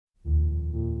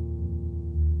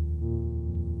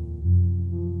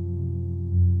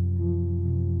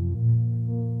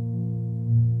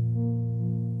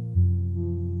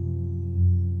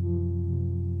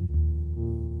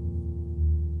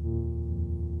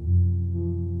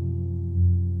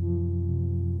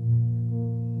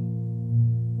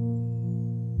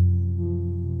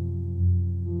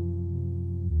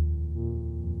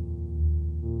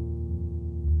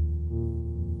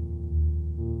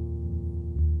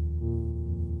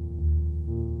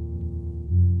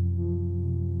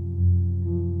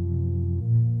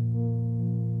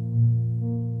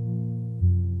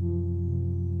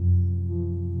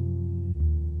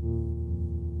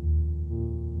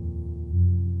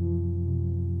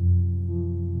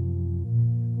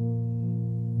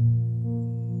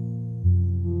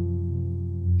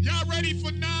ready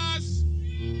for Nas?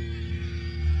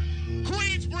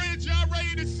 Queensbridge, y'all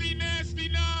ready to see Nasty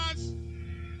Nas?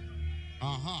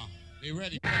 Uh-huh. They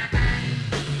ready.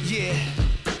 Yeah.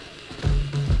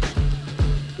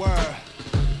 Word.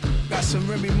 Got some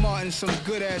Remy Martin, some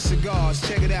good ass cigars.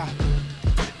 Check it out.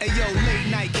 Hey yo,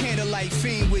 late night candlelight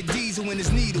fiend with diesel in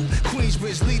his needle.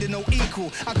 Queensbridge leader, no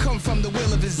equal. I come from the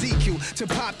will of Ezekiel to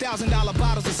pop $1,000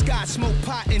 bottles of scotch, smoke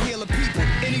pot, and heal a people.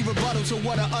 Any rebuttal to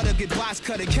what I utter, get box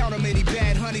cut and counter many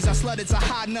bad honeys. I slut, it's a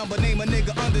high number. Name a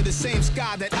nigga under the same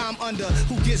sky that I'm under.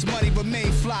 Who gets money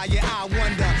remain fly? Yeah, I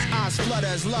wonder. Eyes flutter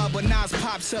as love, but Nas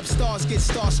pops up. Stars get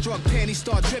starstruck, panties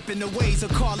start dripping the ways of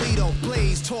Carlito.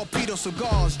 Blaze, torpedo,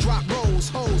 cigars, drop rolls,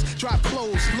 hoes, drop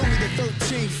clothes. Louis the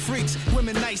 13th freaks,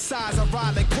 women nice size. I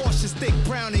ride like Porsches, thick,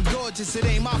 brown, and gorgeous. It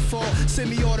ain't my fault.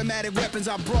 Semi-automatic weapons,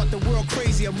 I brought the world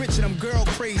crazy. I'm rich and I'm girl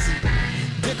crazy.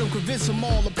 Dick, I'm convinced them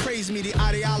all to praise me. The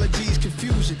ideology is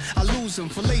confusion. I lose them.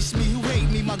 Falace me, who hate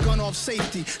me, my gun off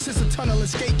safety. Since the tunnel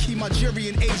escape, keep my jury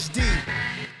in HD.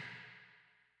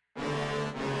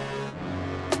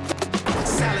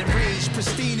 Silent rage,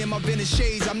 pristine in my vintage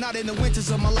shades. I'm not in the winters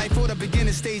of my life or the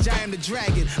beginning stage. I am the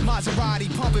dragon. Maserati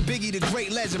pumping Biggie, the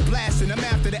great legend blasting. I'm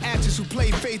after the actress who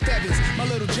played Faith Evans. My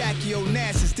little Jackie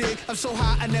Onassis dig. I'm so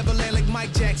high I never land like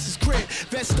Mike Jackson's crib.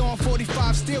 Vest on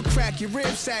 45, still crack your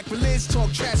ribs. Sacrilege,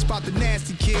 talk trash about the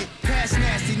nasty kid. Past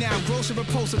nasty now, gross and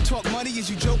repulsive. Talk money, is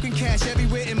you joking? Cash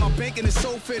everywhere in my bank, in the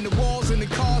sofa, in the walls, in the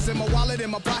cars, in my wallet, in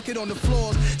my pocket, on the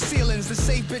floors. Ceilings, the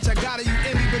safe bitch, I got it, you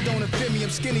in me, but don't offend me. I'm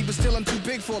skinny, but still I'm too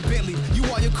big for a Bentley. You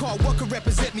are your car, what could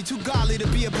represent me? Too godly to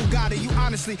be a Bugatti. You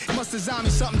honestly must design me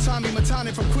something Tommy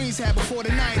Matani from Queens had before the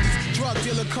 90s. Drug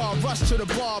dealer car, rush to the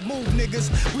bar, move niggas.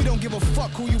 We don't give a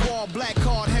fuck who you are. Black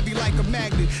card, heavy like a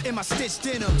magnet. In my stitched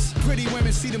denims, pretty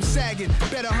women see them sagging.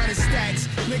 Better 100 stacks,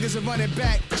 niggas are running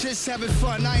back. Just having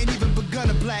fun, I ain't even begun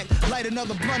to black. Light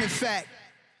another blunt in fact.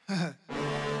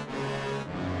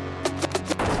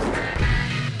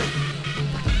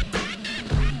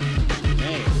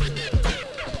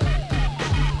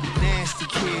 Nasty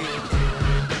kid.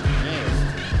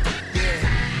 Yeah.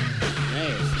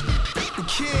 The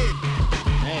kid.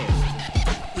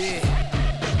 Yeah.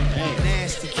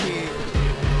 Nasty kid.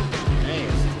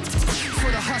 For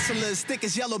the hustlers, thick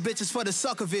as yellow bitches for the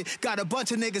suck of it. Got a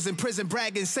bunch of niggas in prison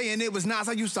bragging, saying it was Nas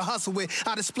I used to hustle with.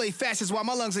 I display fashions while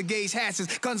my lungs engage hashes.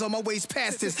 Guns on my waist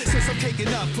past this. Since I'm taking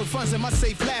up, put funds in my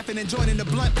safe laughing and joining the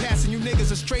blunt passing. You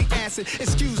niggas are straight acid.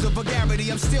 Excuse the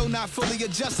vulgarity, I'm still not fully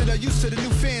adjusted or used to the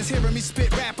new fans hearing me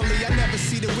spit rapidly. I never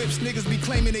see the whips niggas be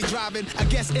claiming they driving. I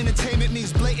guess entertainment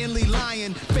means blatantly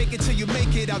lying. Fake it till you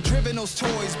make it. I've driven those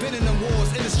toys, been in them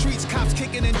wars. In the streets, cops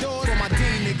kicking in doors. For my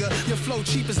dean nigga, your flow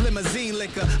cheap as limousine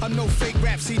liquor. I'm no fake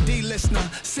rap CD listener.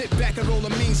 Sit back and roll a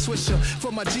mean swisher.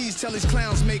 For my G's, tell these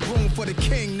clowns make room for the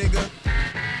king, nigga.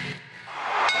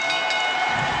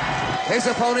 His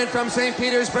opponent from St.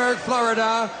 Petersburg,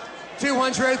 Florida,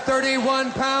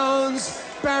 231 pounds,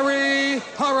 Barry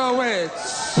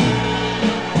Horowitz.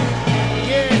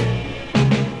 Yeah,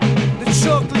 the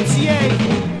chocolatier,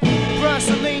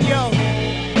 Bronsolino.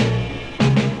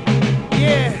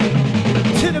 Yeah,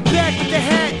 to the back with the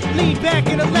hat, lean back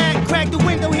in the lap, crack the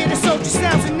window, hear the soldier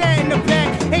sounds and that in the back.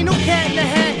 Ain't no cat in the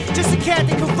hat, just a cat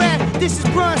that can rap. This is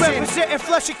Bronson, representing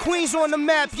Flushing Queens on the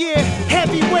map, yeah.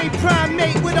 Heavyweight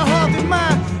primate with a Harvard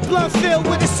mind. Blunt filled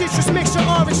with a citrus mixture,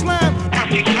 orange lime.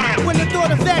 When the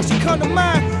thought of action come to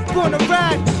mind, born to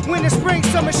ride, winter, spring,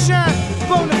 summer shine.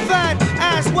 Bonafide,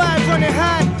 eyes wide, running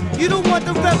high. You don't want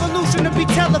the revolution to be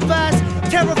televised.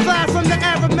 Terrified from the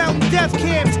Arab Mountain death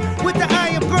camps. With the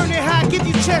iron burning hot, give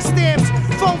you chest stamps.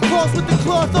 Phone calls with the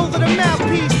cloth over the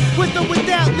mouthpiece. With or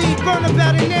without lead, burn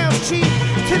about an ounce cheap.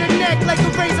 To the neck like a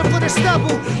razor for the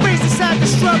stubble. Raised inside the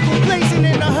struggle, blazing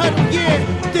in the huddle, yeah.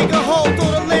 Dig a hole,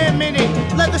 throw the lamb in it.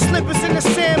 Leather slippers in the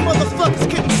sand, motherfuckers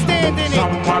couldn't stand in it.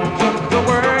 Someone put the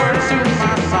words to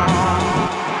my song.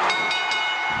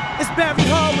 It's Barry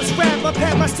Horowitz rap, I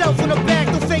pat myself on the back.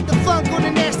 Don't fake the funk on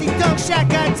a nasty dunk,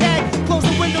 shotgun tag. Close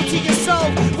the window to your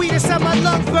soul, weed inside my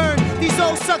lung burn. These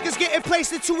old suckers getting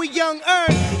placed into a young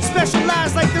urn.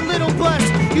 Specialized like the little bus.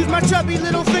 Use my chubby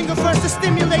little finger first to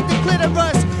stimulate the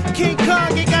clitoris. King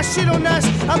Kong ain't got shit on us.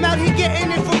 I'm out here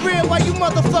getting it for real while you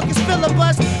motherfuckers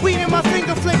filibust. Weed in my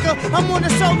finger flicker, I'm on a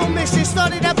solo mission.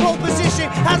 Started at pole position,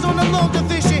 eyes on the long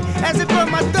division. As it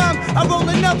burned my thumb, I roll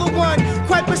another one.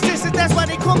 Quite persistent, that's why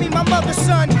they call me my mother's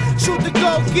son. Shoot the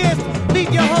gold gift,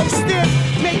 leave your hoe stiff.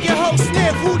 Make your hoe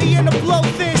sniff, Hootie and the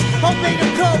blowfish. Obey the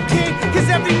code, kid, cause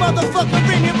every motherfucker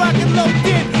in here rockin' low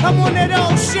dip. I'm on that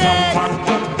old shit. Someone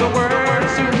put the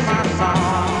words to my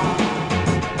song.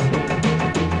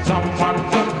 Someone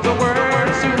put the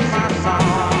words to my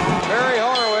song. Barry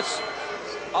Horowitz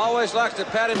always likes to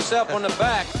pat himself on the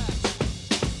back.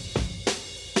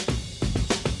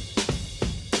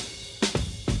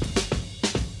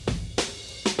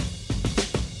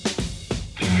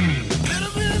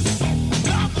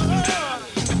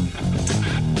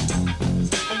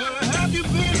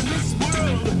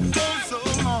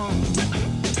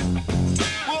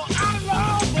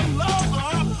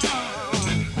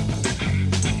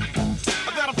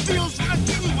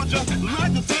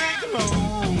 Like to take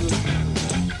along.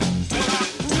 Well, I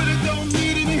really don't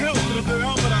need any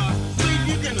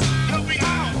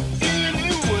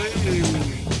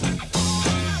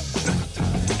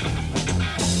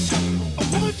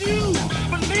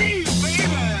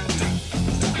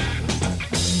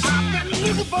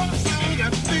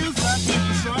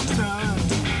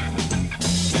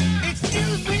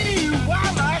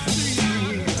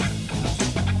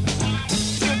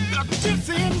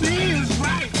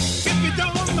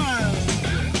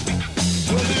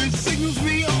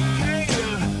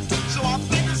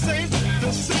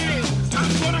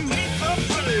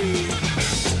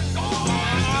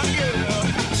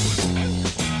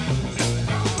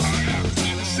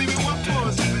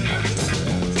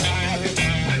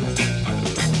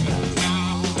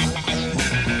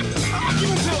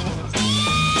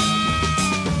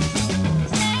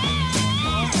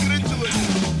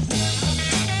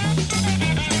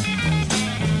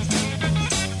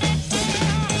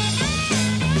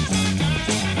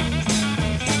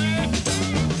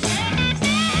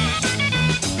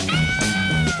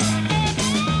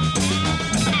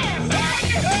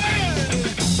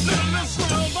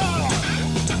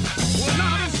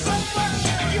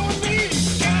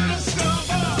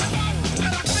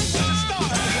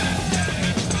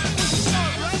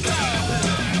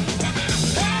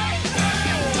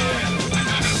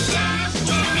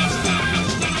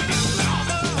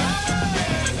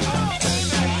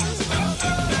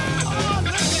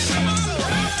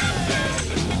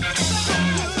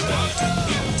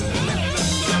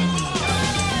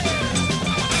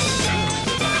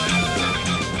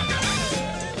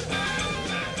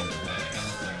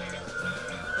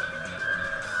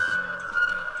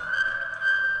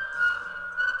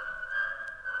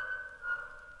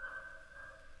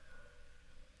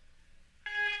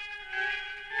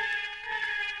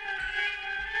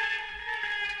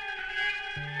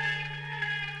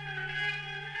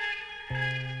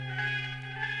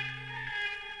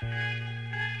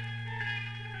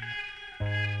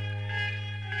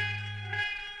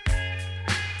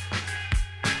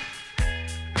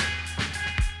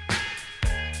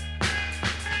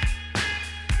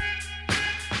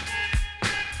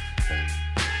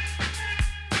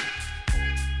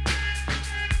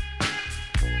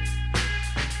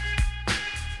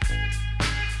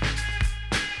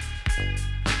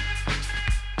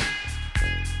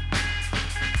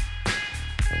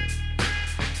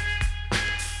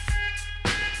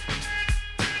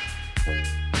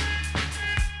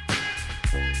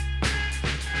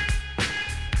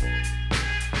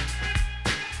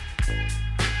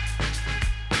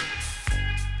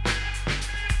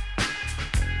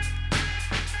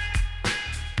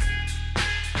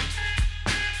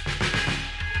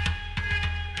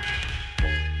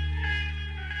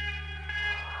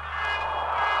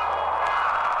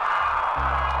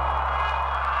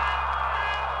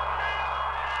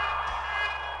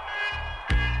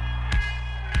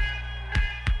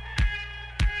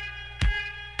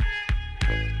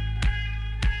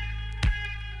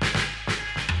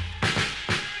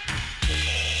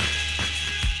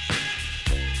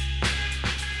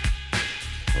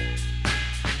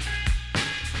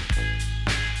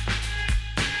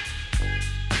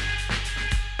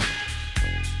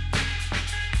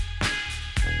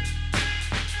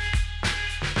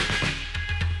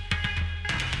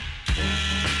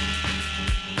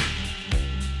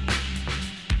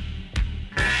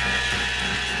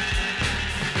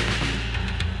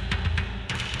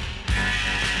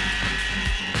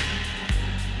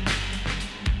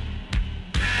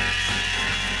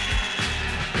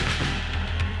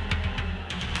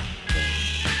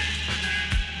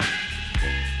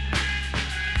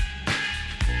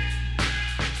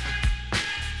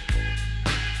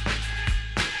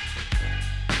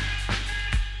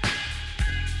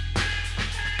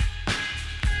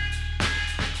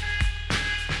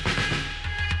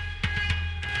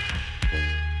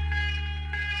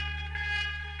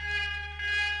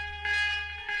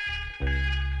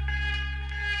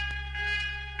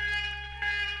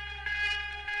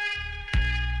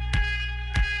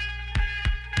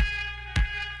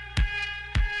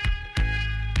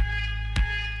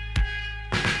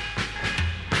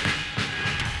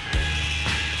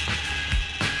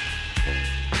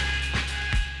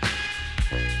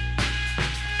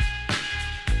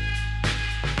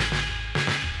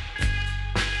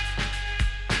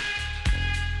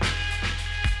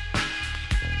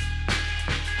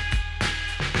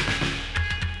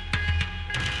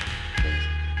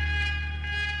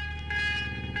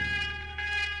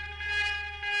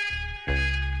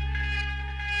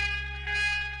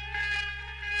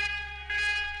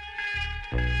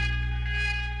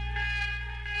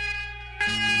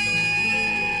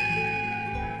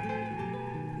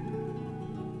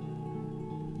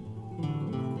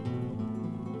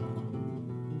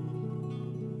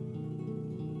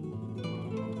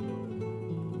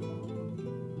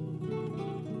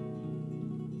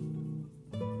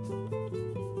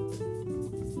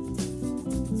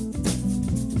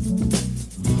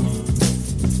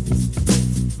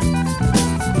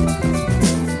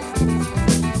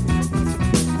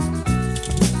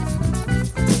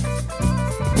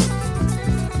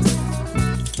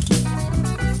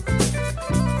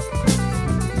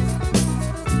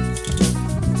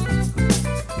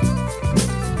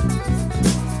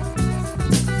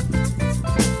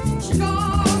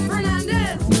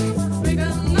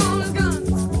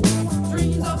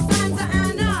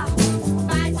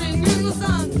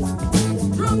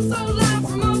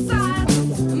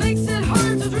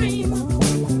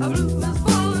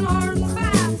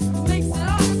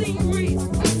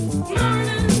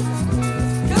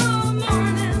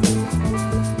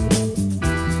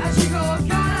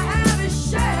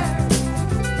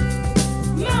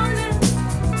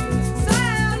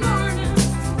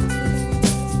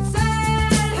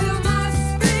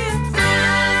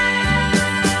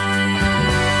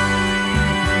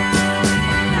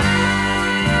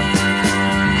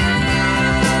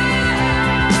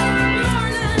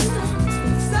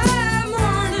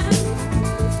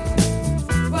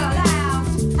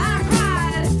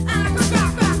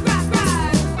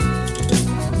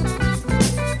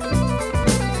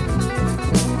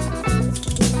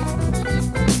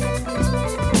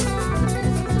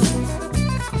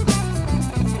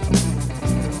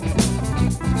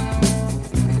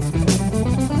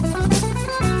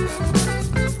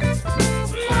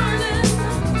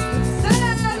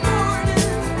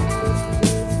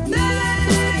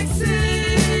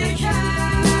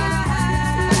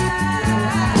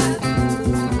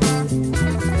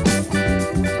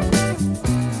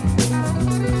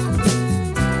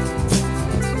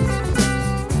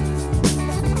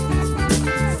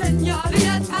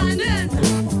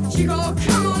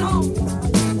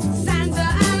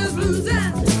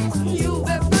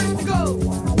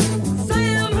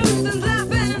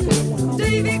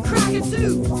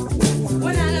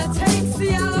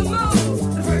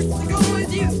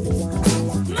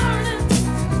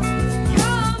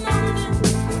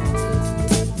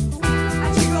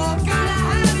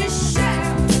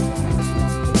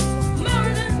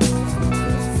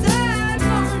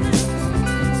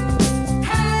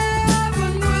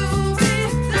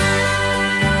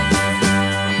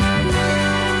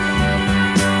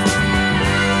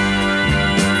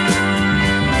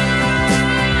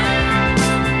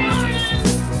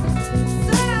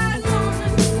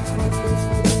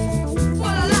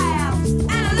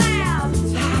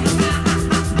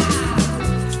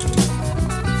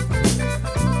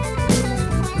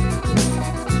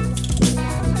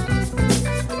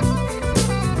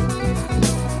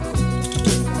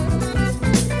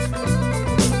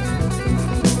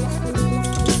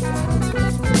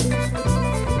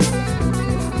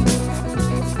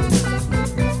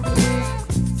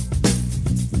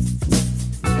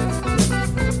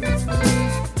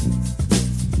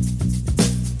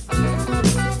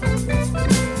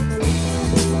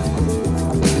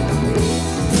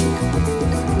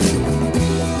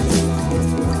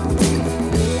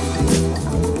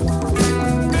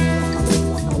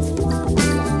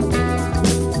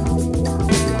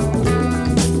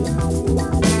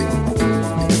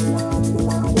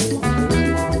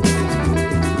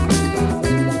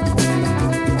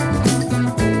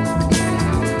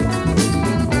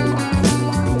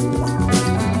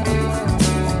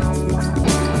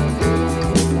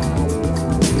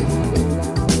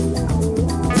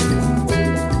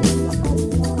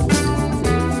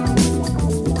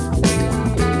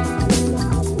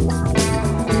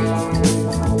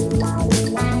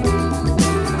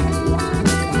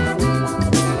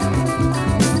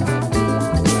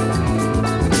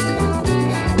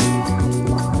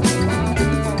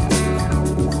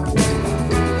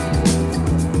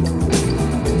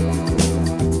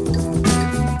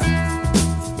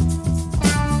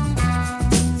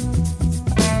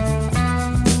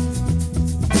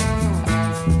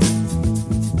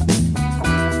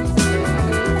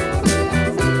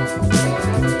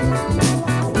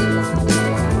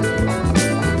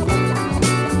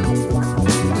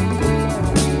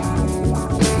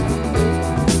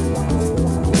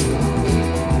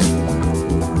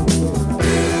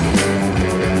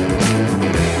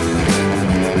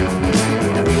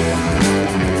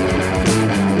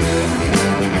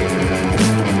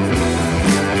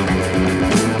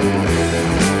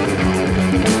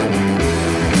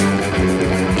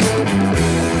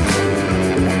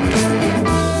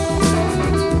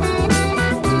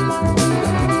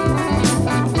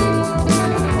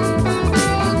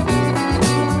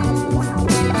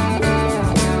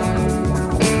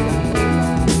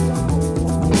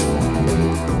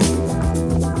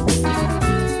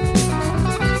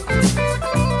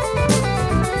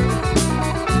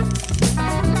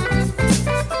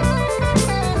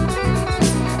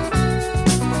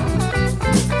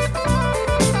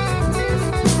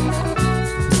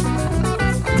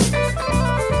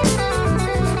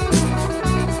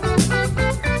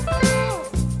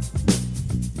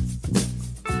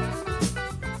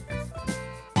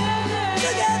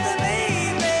Together,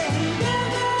 baby.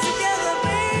 Together,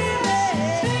 baby.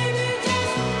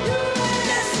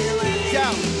 Just you and me. Yo,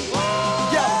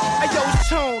 it's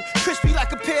Tone, crispy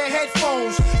like a pair of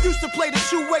headphones. Used to play the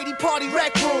 280 party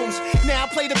rec rooms. Now I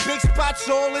play the big spots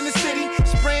all in the city.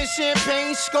 Spraying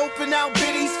champagne, scoping out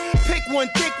biddies. Pick one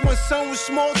thick one, son with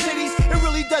small titties. It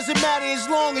really doesn't matter as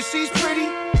long as she's pretty.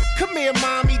 Come here,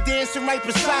 mommy, dancing right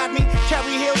beside me.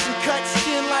 Carry heels and cut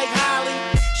skin like Holly.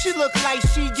 She look like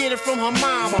she get it from her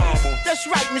mama. That's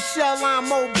right, Michelle, I'm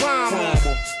Obama.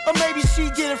 Or maybe she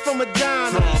get it from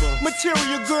Madonna.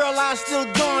 Material girl, I still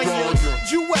don ya.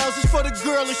 Jewels is for the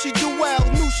girl if she do well.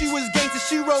 Knew she was gangster,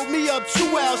 she wrote me up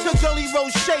 2 L's. Her gully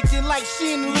rose shaking like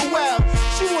she in the Luell.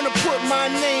 She wanna put my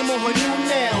name on her new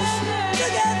nails.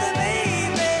 Together,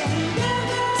 baby.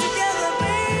 Together,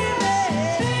 baby.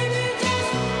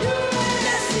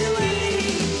 Just you and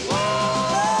me.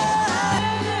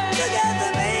 Together,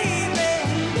 baby.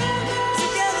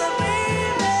 Together,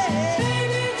 baby.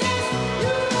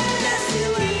 Just you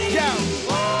and me.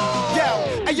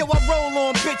 Yo, I roll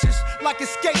on bitches like a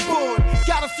skateboard.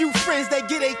 Got a few friends that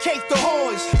get a cake to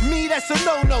whores. Me, that's a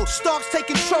no-no. Starks take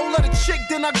control of the chick,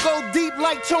 then I go deep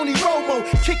like Tony Romo.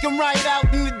 Kick 'em right out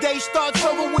and the day starts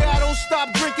over where I don't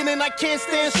stop drinking and I can't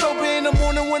stand sober. In the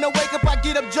morning when I wake up, I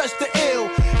get up just to ill.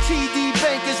 TD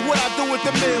Bank is what I do with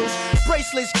the mills.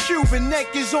 Bracelets, Cuban,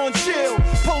 neck is on chill.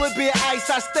 Polar bear ice,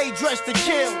 I stay dressed to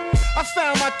kill. I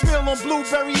found my thrill on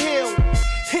Blueberry Hill.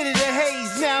 Hit it a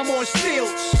haze, now I'm on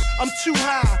stilts. I'm too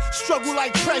high, struggle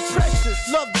like precious.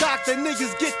 Love doctor,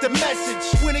 niggas get the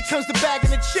message. When it comes to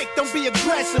bagging a chick, don't be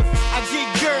aggressive. I get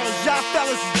girls, y'all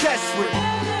fellas is desperate.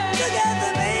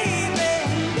 Together, baby.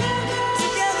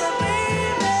 Together,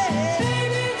 baby.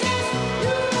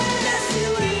 Just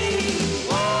you and me.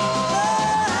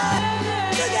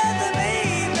 Together,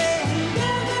 baby.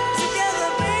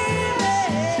 Together, baby.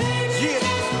 Yeah.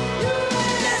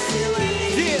 Just you and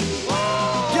me.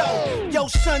 Yeah. Yo,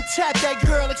 son, tap that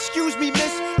girl, excuse me,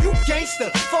 miss. You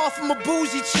gangster, far from a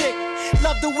boozy chick.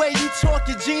 Love the way you talk,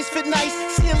 your jeans fit nice.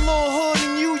 See a little hood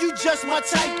in you, you just my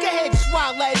type. Go ahead,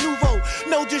 swallow that nouveau,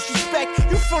 no disrespect.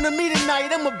 You front of me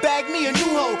tonight, I'ma bag me a new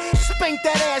hoe. Spank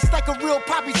that ass like a real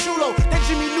Poppy Chulo. That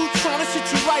Jimmy Neutron, to sit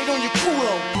you right on your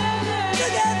culo.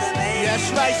 Together, baby.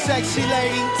 That's right, sexy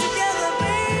lady. Together,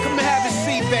 baby. Come and have a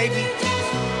seat, baby.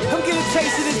 Come get a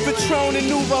taste of this Patron and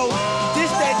Nouveau. This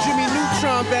that Jimmy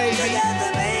Neutron, baby.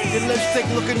 Your lipstick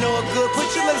looking all good.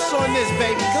 Put your lips on this,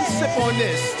 baby. Come sip on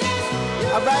this.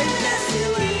 All right?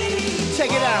 Check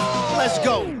it out. Let's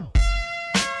go.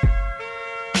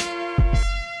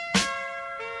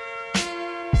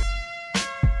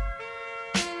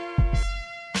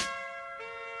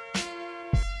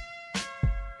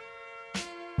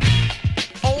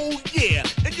 Oh, yeah.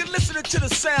 And you're listening to the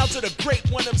sounds of the great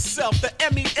one himself, the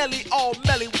M.E.L.E. all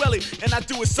Melle Welly. And I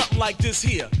do it something like this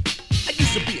here. I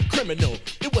used to be a criminal,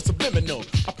 it was subliminal,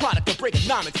 a product of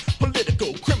Reaganomics,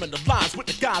 political, criminal lines with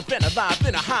the guys vandalized,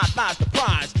 then I highlights the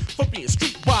prize for being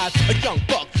streetwise, a young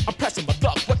buck, I'm pressing my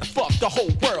luck, what the fuck, the whole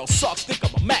world sucks, think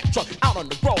I'm a Mack truck, out on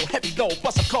the road, heavy load,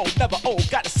 bust a cold, never old,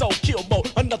 got a soul, kill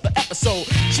mode, another episode,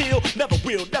 chill, never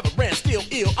will, never ran, still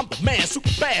ill, I'm the man,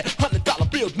 super bad, $100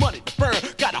 bills, money to burn,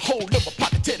 got a hole in my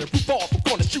pocket, tear the roof off, I'm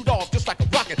gonna shoot off just like a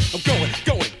rocket, I'm going,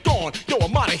 gone, yo,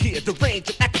 I'm out of here,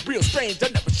 deranged and acting real strange, I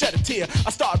never shed a tear,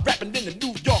 I started rapping in the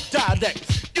New York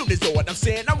dialect, you know what I'm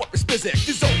saying, I want the spizzic,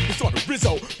 Dizzo, it's on the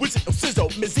Rizzo, wizard of Sizzo,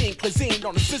 Mizine, Clizine,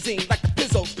 on the sizzing, like a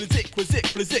pizzo,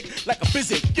 flizzic, like a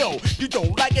physic, yo, you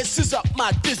don't like it, sizz up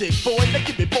my dizzy, boy, now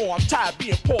give me more, I'm tired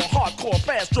being poor, hardcore,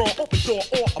 fast draw, open door,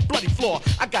 or a bloody floor,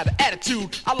 I got an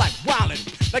attitude, I like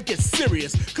wildin', now get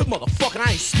serious, cause motherfucking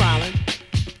I ain't smiling.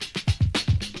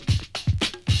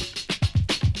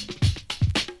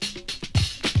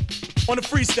 On the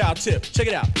freestyle tip, check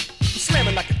it out. I'm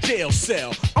slamming like a jail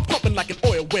cell. I'm pumping like an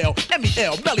oil well.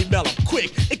 M.E.L. Melle, I'm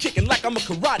quick and kicking like I'm a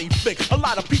karate flick. A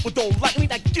lot of people don't like me,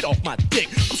 now get off my dick.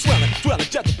 I'm swelling, dwelling,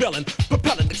 jezebelling,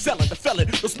 propelling, excelling, the felon,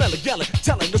 no smelling, yelling,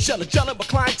 telling, no shelling, gelling, my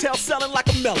clientele selling like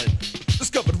a melon.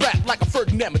 Discovered rap like a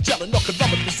Ferdinand Magellan, or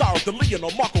Columbus, Pizarro, De Leon,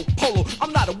 or Marco Polo.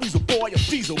 I'm not a weasel boy, I'm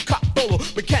diesel, cop, bolo,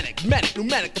 mechanic, manic,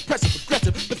 pneumatic, depressive,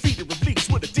 aggressive, defeated with leaders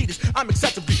with Adidas. I'm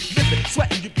excessively living,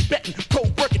 sweating, you be betting,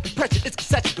 cold working, depression, it's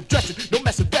concession, of dressing, no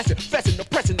messing, fessing, no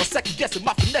pressing, no second guessing,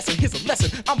 my finessing. Here's a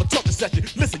lesson, I'm a talking session.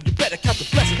 Listen, you better count the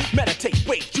blessing, meditate,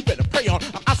 wait, you better pray on.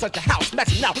 I'm outside your house,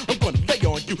 maxing out, I'm gonna lay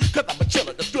on you, cause I'm a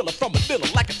chiller, the thriller from a thriller,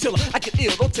 like a tiller. I get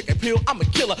ill, don't take a pill, I'm a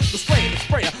killer, the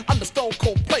sprayer, I'm the stone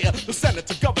cold player, the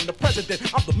senator, governor, the president,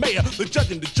 I'm the mayor, the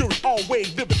judge and the jury,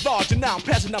 always living large, and now I'm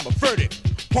passing out my verdict.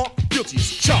 Punk, guilty as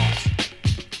charged.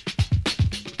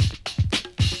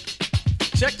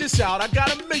 check this out. I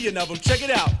got a million of them. Check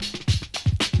it out.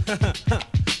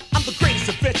 I'm the greatest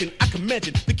invention I can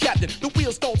mention. The captain, the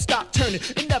wheels don't stop turning.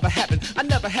 It never happened. I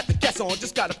never have to guess on.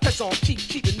 Just gotta press on, keep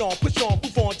it on, push on,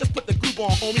 move on. Just put the groove on,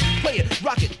 homie. Play it,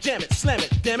 rock it, jam it, slam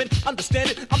it, damn it.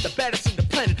 Understand it? I'm the baddest in the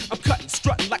planet. I'm cutting,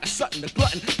 strutting like a Sutton, the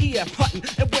glutton, EF hunting.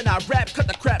 And when I rap, cut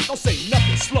the crap. Don't say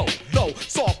nothing. Slow, low,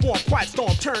 soft, warm, quiet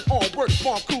storm. Turn on, work,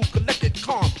 spawn, cool, collected,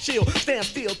 calm, chill. Stand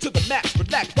still to the max,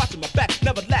 relax, watching my back,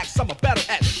 never lax. I'm a battle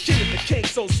act, king of the king,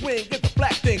 so swing with the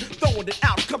black thing, throwing it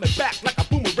out, coming back like a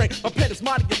boomerang. My pen is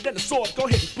mightier than a sword, go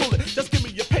ahead and pull it. Just give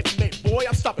me your paper, mate, boy,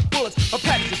 I'm stopping bullets. My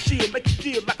package is shield, make you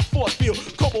feel like a force field.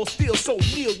 Cobalt steel, so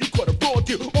kneel, you caught a raw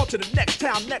deal. On to the next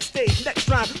town, next stage, next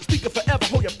rhyme. Speaking forever,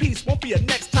 hold your peace, won't be a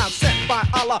next time. Set by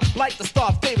Allah, like the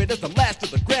star favorite. As the last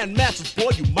of the grand masters,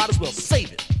 boy, you might as well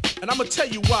save it. And I'ma tell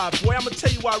you why, boy, I'ma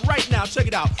tell you why right now, check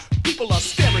it out. People are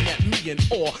staring at me in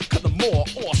awe, cause I'm more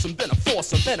awesome than a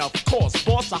foursome. And of course,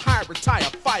 boss, I hire, retire,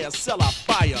 fire, sell, I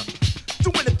fire. Do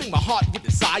anything my heart would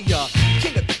desire.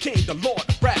 King of the king, the lord,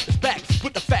 the rap is back.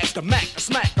 With the facts, the mac, the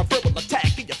smack, a verbal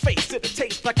attack in your face. It'll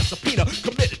taste like a subpoena.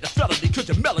 Committed a felony, cause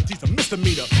your melody's a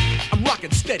misdemeanor. I'm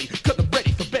rocking steady, cause I'm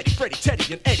ready for Betty, Freddie,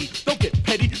 Teddy, and Eddie. Don't get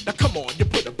petty, now come on, you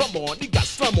put a bum on. You got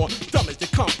slum on, dumb as they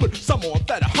come, put some on,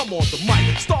 better hum on the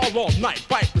mic. Stall all night,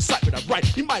 bite, recite what I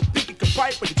write. You might think you can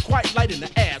fight, but it's quite light in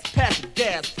the ass. Passing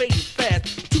gas, fading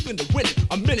fast, tooth in the winning.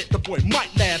 A minute, the boy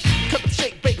might last. Cause I'm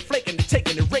shake, bake, flaking, and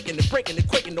taking, and raking, and breaking, and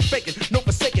quaking, no faking, no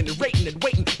forsaking, and rating, and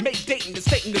waiting. Make dating, and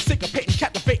stating, and syncopating,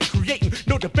 captivating, creating.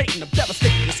 No debating, I'm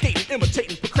devastating, escaping,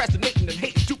 imitating, procrastinating, and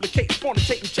hating, duplicating,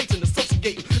 fornicating, chasing,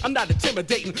 associating. I'm not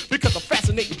intimidating, because I'm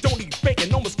fascinating. Don't eat bacon,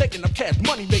 no mistaking, I'm cash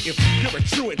money making. You're a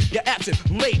truant, you're absent,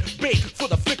 late, bait for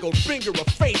the fickle finger of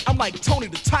fate. I'm like Tony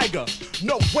the Tiger.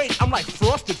 No, wait, I'm like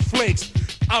Frosted Flakes.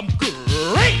 I'm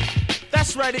great!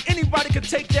 That's right, and anybody can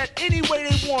take that any way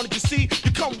they want it. You see,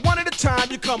 you come one at a time,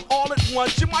 you come all at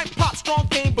once. You might pop strong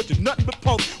game, but you're nothing but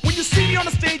punk. When you see me on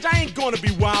the stage, I ain't gonna be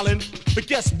wildin'. But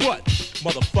guess what?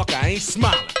 Motherfucker, I ain't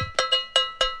smiling.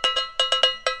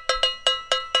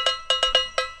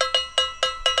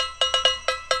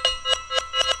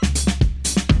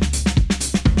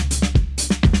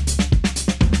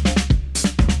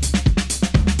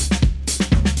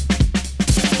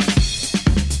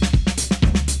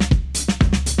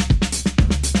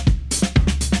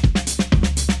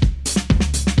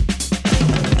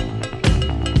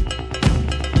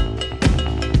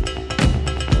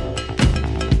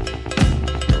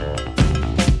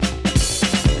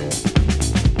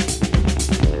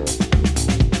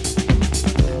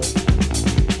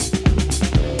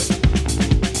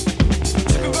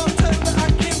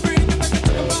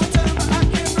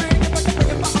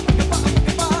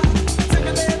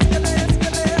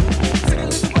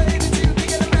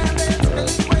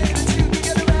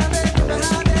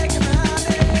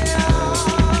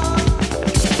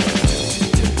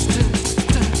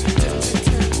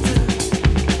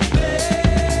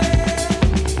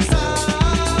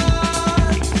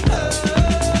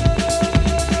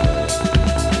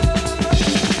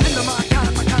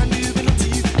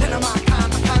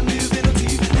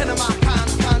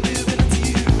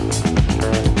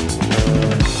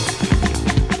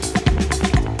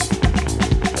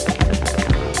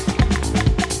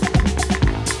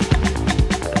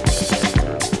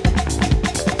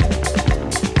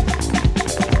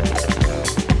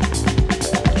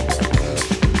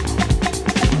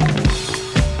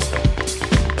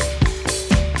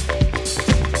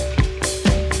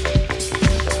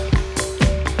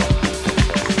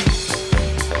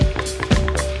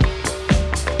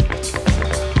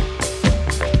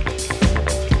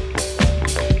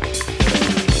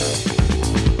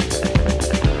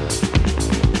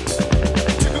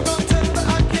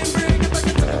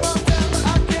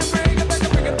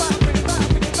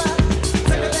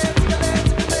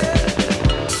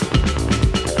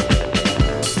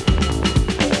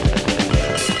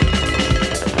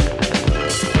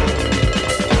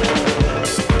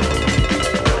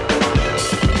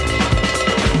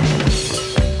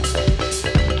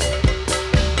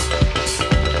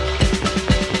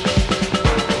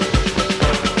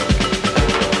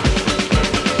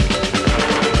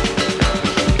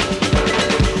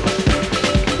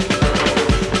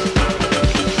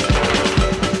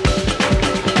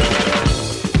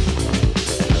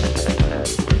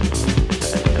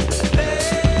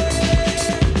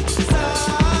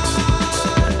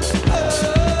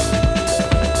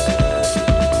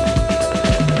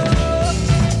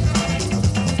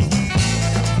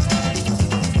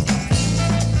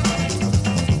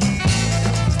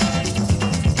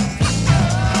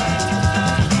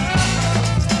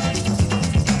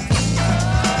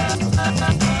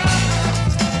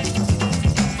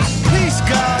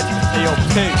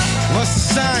 Hey, What's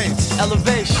the science?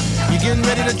 elevation. You getting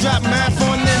ready to drop math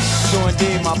on this? So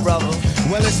indeed, my brother.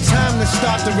 Well, it's time to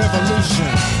start the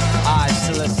revolution. Alright,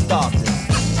 so let's start this.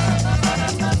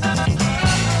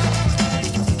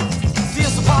 See,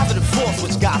 it's a positive force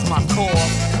which guides my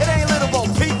cause. It ain't little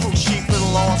old people, sheep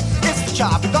and lost. It's the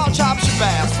chop, and God chops your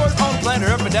bass. First on the planet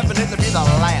Earth, and definitely be the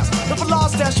last. If a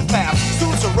lost test your path,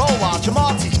 students will roll while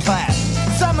Jamal teach class.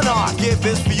 Seminar I give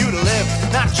is for you to live,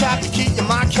 not a trap to keep your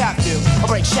mind captive. I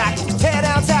break shackles, tear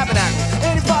down tabernacles.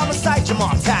 Any problem in sight,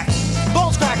 Jamal tackle.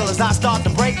 Bones crackle as I start to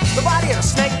break the body of the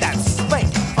snake that's spank.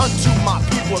 Unto my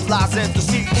people it lies in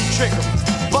deceitful trickery.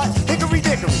 But hickory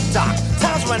dickory dock,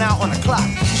 time's run out on the clock.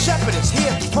 The shepherd is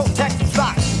here to protect the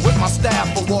flock. With my staff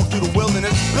I walk through the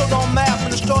wilderness, build on math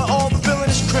and destroy all the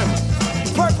villainous criminals.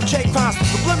 Perpetrate crimes with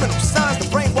subliminal signs to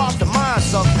brainwash the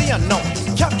minds of the unknown.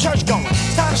 Kept church going,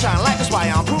 it's time to shine light. That's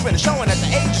why I'm proving and showing that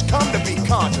the age has come to be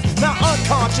conscious, not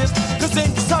unconscious. Cause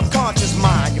in your subconscious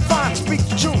mind you find and speak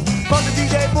the truth. From the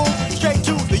DJ booth straight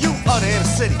to the youth of the inner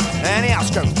city and the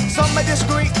outskirts. Some may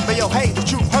disagree, but yo, hey, the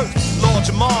truth hurts. Lord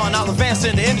Jamal, and I'll advance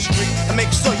in the industry and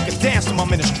make sure you can dance to my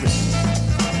ministry.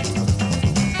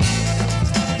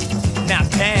 Now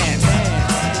dance.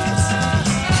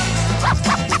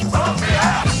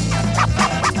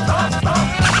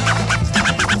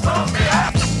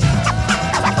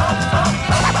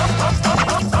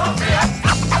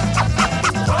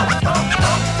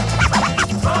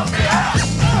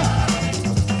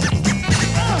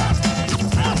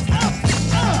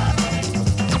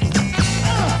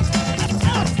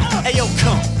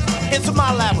 Into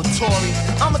my laboratory,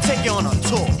 I'ma take you on a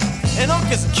tour. An unk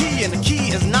is a key, and the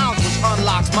key is knowledge which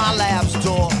unlocks my lab's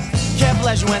door. Careful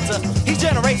as you enter, he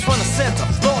generates from the center.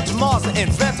 Lord Jamal's the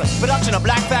inventor. Production of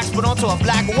black facts put onto a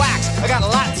black wax. I got a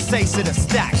lot to say, so the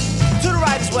stack. To the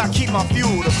right is where I keep my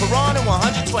fuel, the Quran and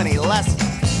 120 lessons.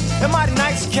 The mighty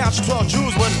nights count your 12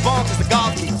 jewels where it's born, cause the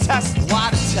gods be tested.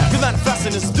 Why the test? Cause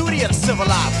manifesting is the duty of the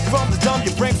civilized. From the dumb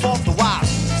you bring forth the wise,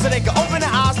 so they can open their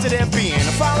eyes to their being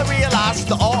and finally realize it's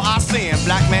the all I see in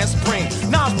black man supreme.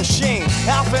 Knowledge machine,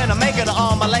 alpha and omega, the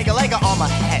armor, lega on my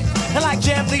head. And like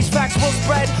jam, these facts will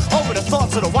spread over the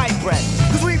thoughts of the white bread.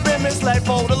 Cause we've been misled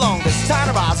for the longest. Time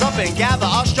to rise up and gather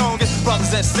our strongest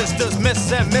brothers and sisters,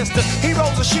 miss and mister.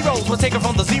 Heroes and sheroes were taken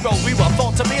from the zeros we were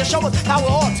thought to be, and show us how it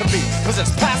ought to be. Cause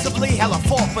it's passively hella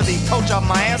fought for the culture of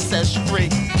my ancestry,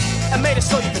 and made it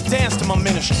so you could dance to my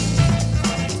ministry.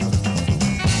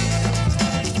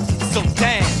 So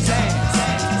dance, dance.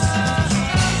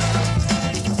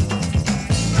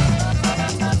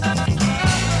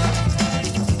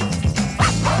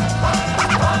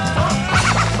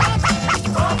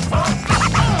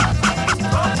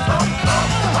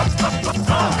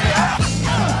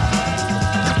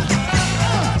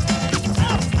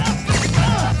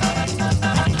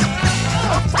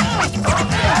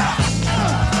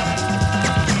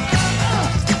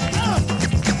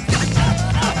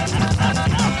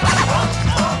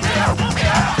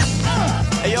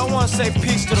 Say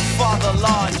peace to the Father of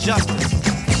law and justice.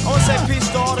 I want to say peace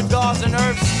to all the gods and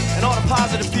earths and all the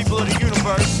positive people of the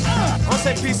universe. I want to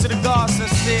say peace to the God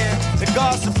sincere, the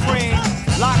God supreme,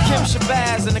 Lakim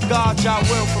Shabazz, and the God Jah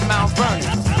Will from Mount Vernon.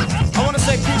 I want to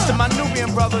say peace to my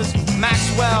Nubian brothers,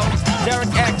 Maxwell, Derek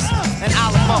X, and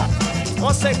Alamo. I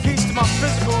want to say peace to my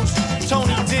physicals,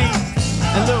 Tony D,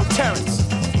 and Lil Terrence.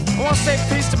 I want to say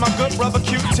peace to my good brother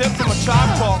Q-Tip from a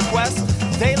tribe called Quest,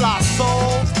 De La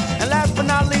Soul. And last but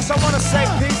not least, I want to say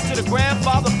peace to the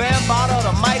grandfather Bambaataa of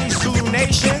the mighty Zulu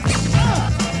Nation.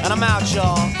 And I'm out,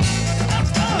 y'all.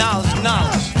 Knowledge,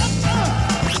 knowledge.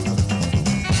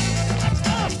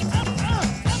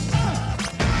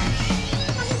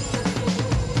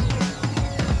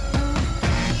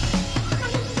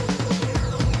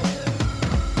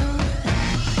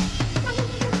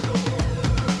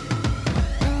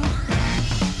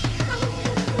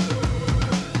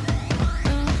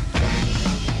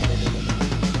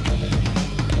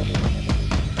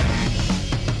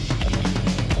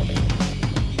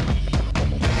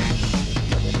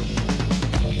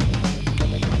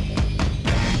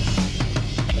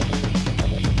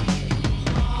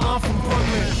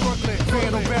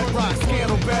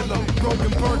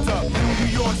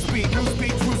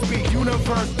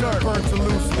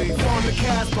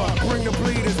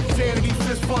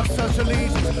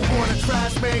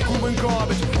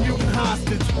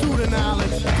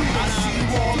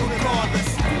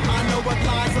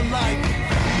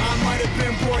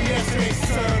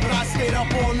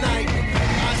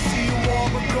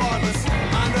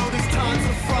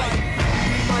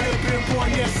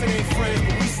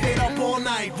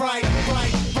 Right.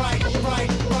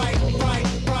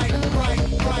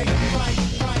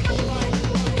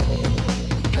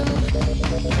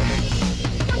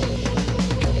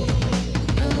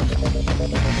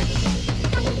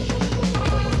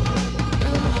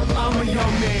 a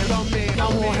young man, I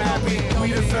won't have it. We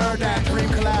deserve that dream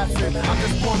collapsing. I'm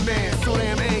just one man, so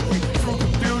damn angry. True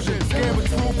confusion, scared with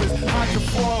truth is. Hide your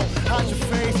fall, hide your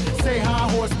face. Say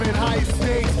hi, horseman, higher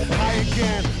stakes. High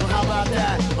again, well how about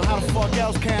that? Well how the fuck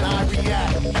else can I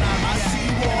react? I see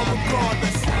you all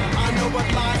regardless. I know what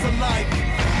lies are like.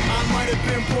 I might have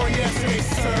been born yesterday,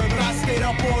 sir, but I stayed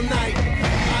up all night.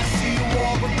 I see you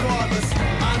all regardless.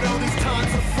 I know these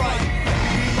times are fright.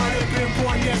 We might have been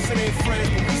born yesterday, friends,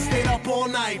 but we stayed up all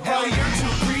night. Hell, you're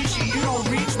too preachy, you don't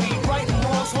reach me. Right and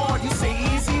wrong's hard, you say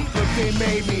easy, but they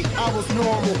made me. I was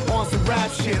normal, on some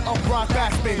rap shit. Up rock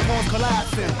backspin, pawns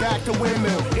collapsing. Back to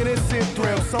windmill, innocent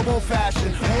thrill, so old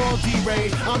fashioned. World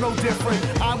deranged, I'm no different.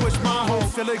 I wish my home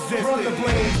still existed. Run the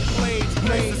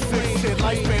blades, shit.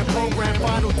 Lifespan program,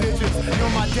 final digits. You're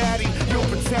my daddy, you'll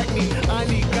protect me. I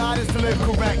need guidance to live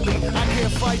correctly. I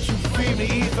can't fight you, feed me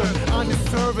either. I'm your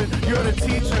servant, you're the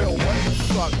teacher. What the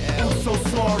fuck, I'm so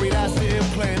sorry, that's the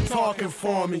implant talking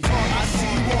for me. I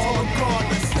see you all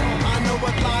regardless. I know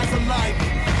what lies are like.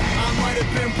 I might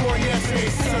have been born yesterday,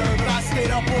 sir, but I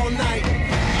stayed up all night.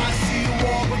 I see you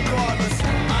all regardless.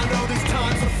 I know these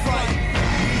times are fright.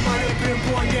 We might have been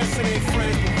born yesterday,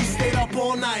 friends, but we stayed up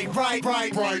all night. Right.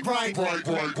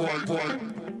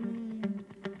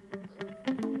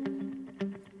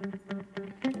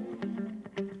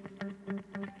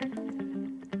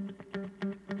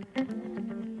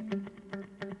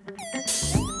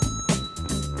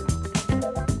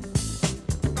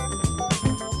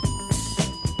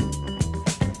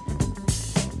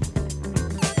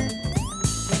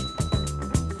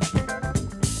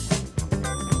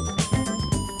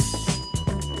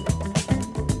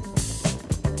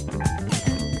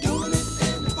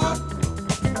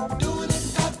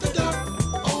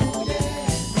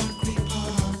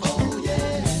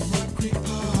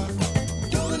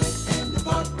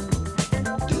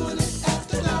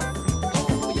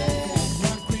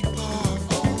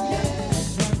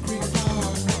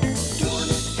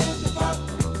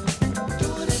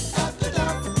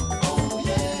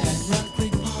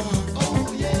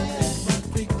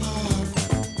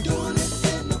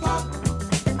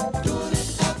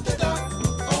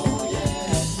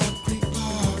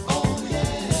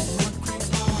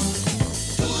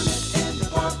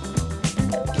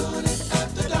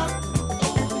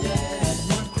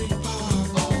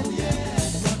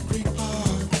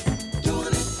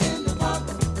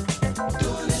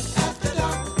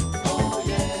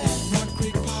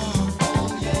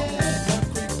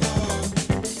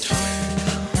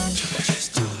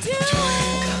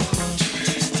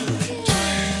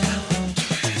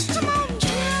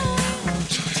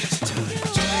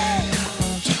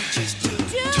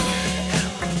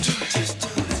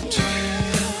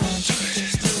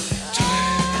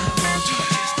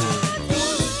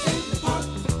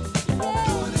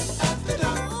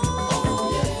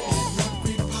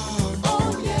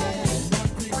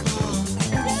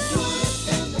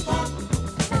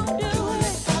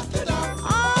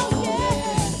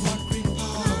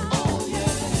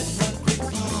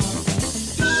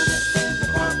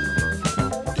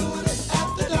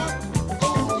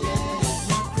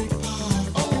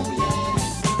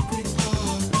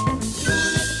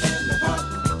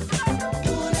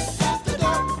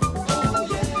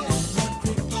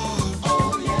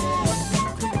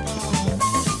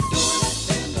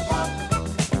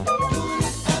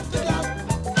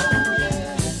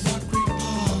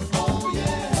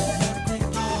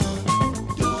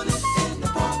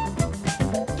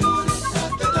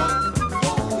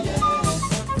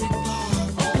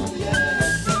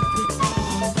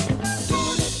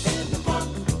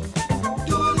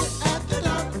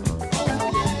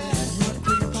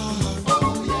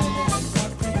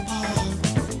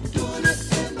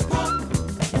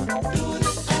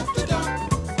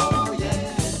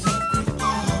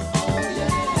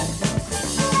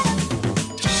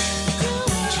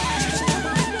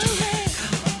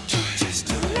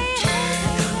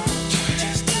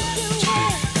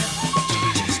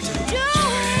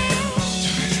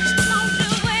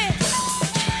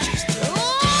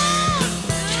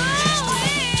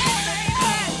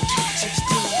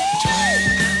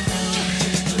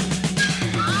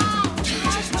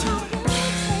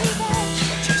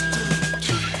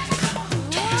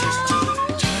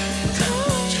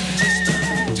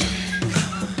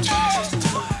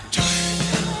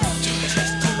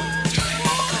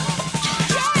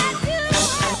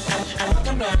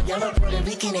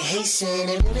 Rican and Haitian.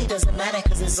 It really doesn't matter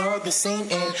cause it's all the same.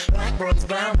 And black boys,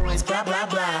 brown boys, blah, blah,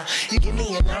 blah. You give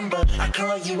me a number, I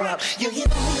call you up. You know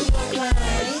who you look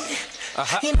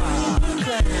like. You know who you look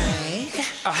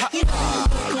like. You know who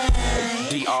you look like.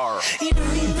 DR. You know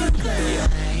who you look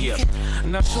like. Yeah.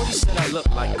 Now Shorty said I look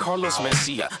like Carlos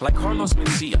Mencia. Like Carlos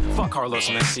Mencia. Fuck Carlos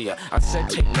Mencia. I said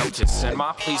take notice and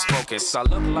ma please focus. I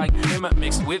look like him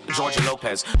mixed with Georgia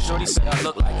Lopez. Shorty said I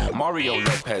look like Mario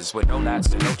Lopez with no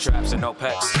lats and no traps and no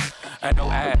pets. And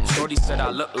no ads. Shorty said I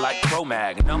look like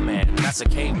Cro-Mag, no man, that's a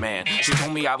caveman. She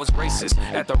told me I was racist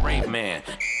at the rave man.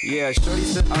 Yeah, Shorty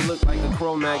said I look like the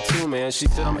Cro-Mag too, man. She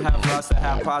said I'm half rasta,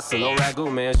 half pasta, no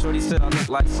ragu, man. Shorty said I look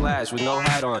like Slash with no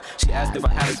hat on. She asked if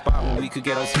I had a spot where we could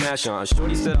get our smash on.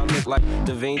 Shorty said I look like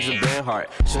the veins of Banhart.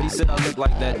 Shorty said I look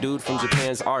like that dude from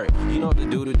Japan's Art. You know the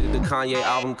dude who did the Kanye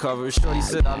album cover. Shorty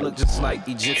said I look just like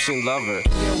Egyptian Lover.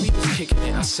 Yeah, we was kicking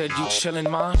it. I said you chillin',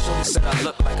 ma. Shorty said I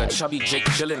look like a chubby Jake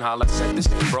Gyllenhaal. I said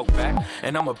this ain't broke back,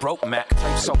 and I'm a broke Mac.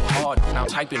 Type so hard, now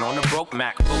typing on a broke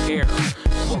Mac. Look here.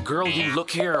 Well, girl, you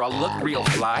look here. I look real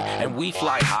fly, and we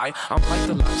fly high. I'm like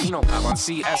the Latino cop on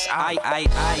CSI.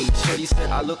 Shorty said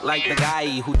I look like the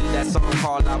guy who did that song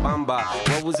called La Bamba.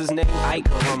 What was his name? Ike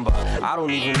Rumba. I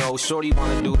don't even know. Shorty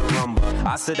wanna do the rumba.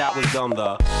 I said that was dumb,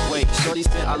 though. Wait, Shorty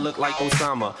said I look like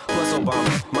Osama plus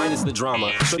Obama, minus the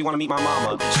drama. Shorty wanna meet my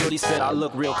mama. Shorty said I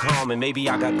look real calm, and maybe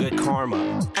I got good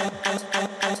karma.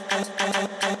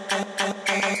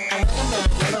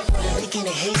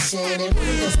 Haitian, it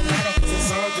really doesn't matter cause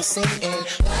it's all the same. And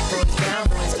black boys, brown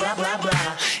boys, blah blah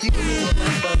blah. You give me a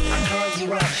number, I call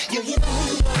you up. Yo, you know who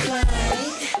you look like.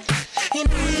 You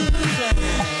know who you look like.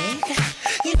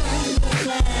 You know who you look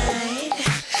like.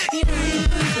 You know who you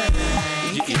look like.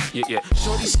 Yeah.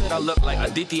 Shorty said I look like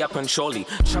Aditya Pancholi,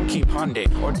 Chunky Pandey,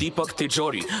 or Deepak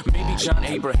Tijori, maybe John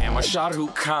Abraham or Shah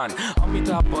Rukh Khan,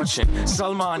 Amitabh Bachchan,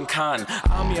 Salman Khan,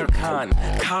 Amir Khan,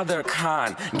 Kader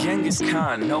Khan, Genghis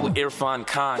Khan, no Irfan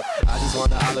Khan. I just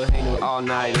want to Elohim all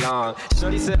night long.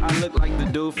 Shorty said I look like the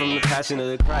dude from the Passion of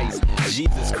the Christ,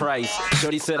 Jesus Christ.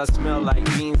 Shorty said I smell like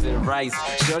beans and rice.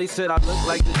 Shorty said I look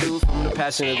like the dude from the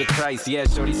Passion of the Christ. Yeah,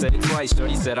 Shorty said it twice.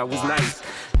 Shorty said I was nice.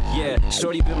 Yeah,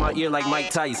 Shorty bit my ear like Mike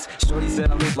Tice. Shorty said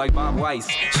I look like Bob Weiss.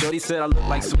 Shorty said I look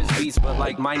like Swiss Beats, but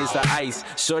like minus the ice.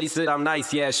 Shorty said I'm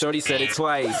nice, yeah, Shorty said it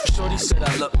twice. Shorty said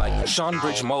I look like Sean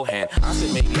Bridge Mohan. I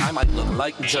said maybe I might look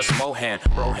like just Mohan,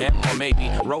 Rohan, or maybe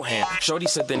Rohan. Shorty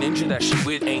said the ninja that she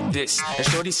with ain't this. And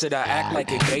Shorty said I act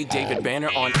like a gay David Banner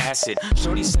on acid.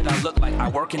 Shorty said I look like I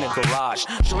work in a garage.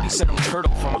 Shorty said I'm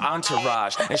Turtle from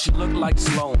Entourage. And she looked like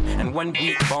Sloan and one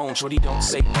weak bone. Shorty don't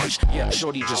say much, yeah,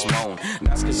 Shorty just moan.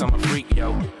 That's cause I'm a freak,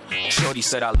 yo. Shorty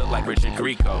said I look like Richard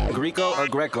Grieco. Greco or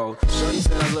Greco? Shorty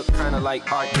said I look kinda like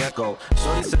Art Deco.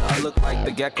 Shorty said I look like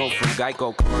the gecko from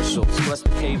Geico commercials. Plus the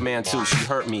caveman too, she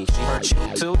hurt me. She hurt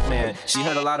you too? Man, she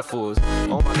hurt a lot of fools.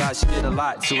 Oh my god, she did a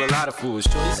lot to a lot of fools.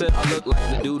 Shorty said I look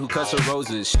like the dude who cuts her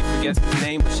roses. She forgets his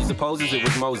name, but she supposes it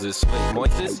was Moses. Wait,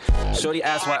 Moises? Shorty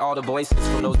asked why all the voices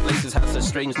from those places have such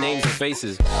strange names and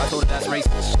faces. I told her that's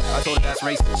racist. I told her that's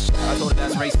racist. I told her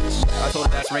that's racist. I told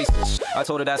her that's racist. I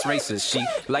told her that's racist. She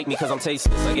liked me cause I'm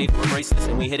tasteless. I gave her a bracelet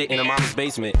and we hid it in her mama's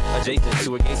basement, adjacent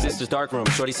to her gay sister's dark room.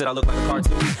 Shorty said I look like a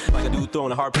cartoon, like a dude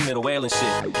throwing a harpoon at a whale and shit.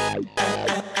 I'm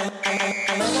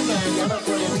a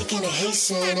Puerto Rican and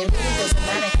Haitian. It really doesn't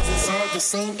matter cause it's all the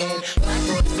same. And black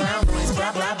boys, brown boys,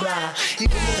 blah blah blah. You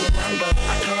give me a number,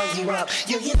 I call you up.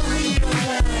 Yo, you know who you look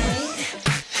like.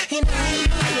 You know who you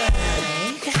look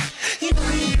like. You know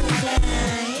who you look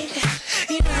like.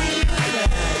 You know who you look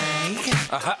like.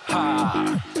 Aha ha.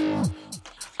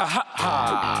 Aha ha.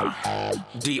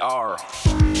 DR.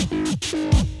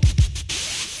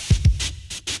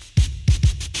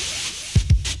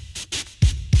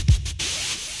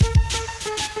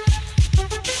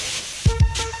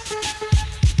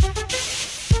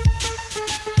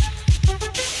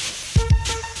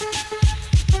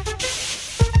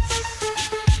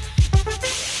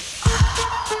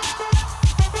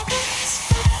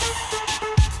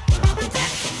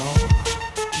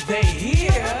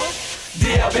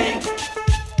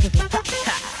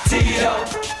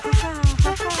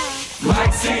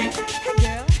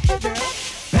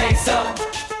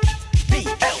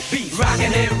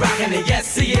 Rockin' it,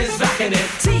 yes he is rockin' it.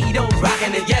 Tito's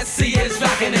rockin' it, yes he is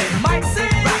rockin' it. Mike C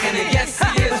rockin' it, yes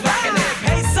he is rockin' it.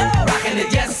 Peso rockin'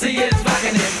 it, yes he is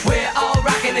rockin' it. We're all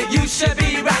rockin' it, you should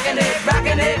be rockin' it,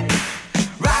 rockin' it,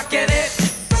 rockin' it.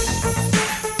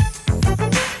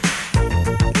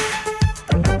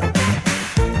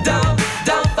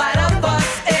 Don't fight up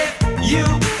us if you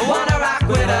wanna rock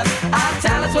with us. Our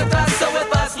talent's with us, so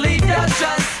with us, leave your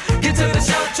trust. Get to the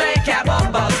show, train, cab,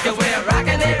 or bus, cause we're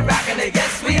rockin' it,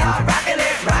 yes we are rockin' it.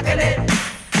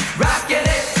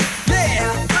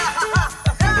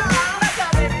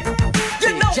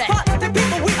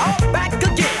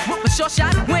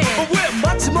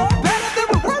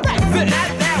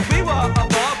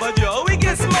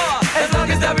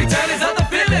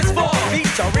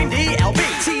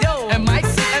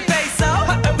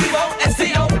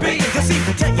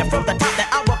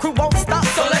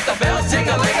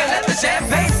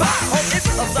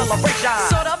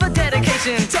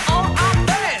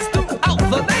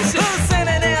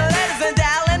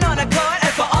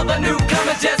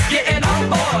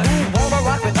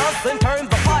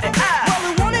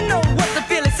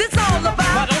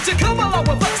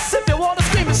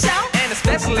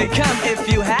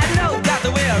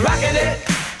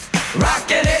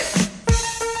 rockin' it.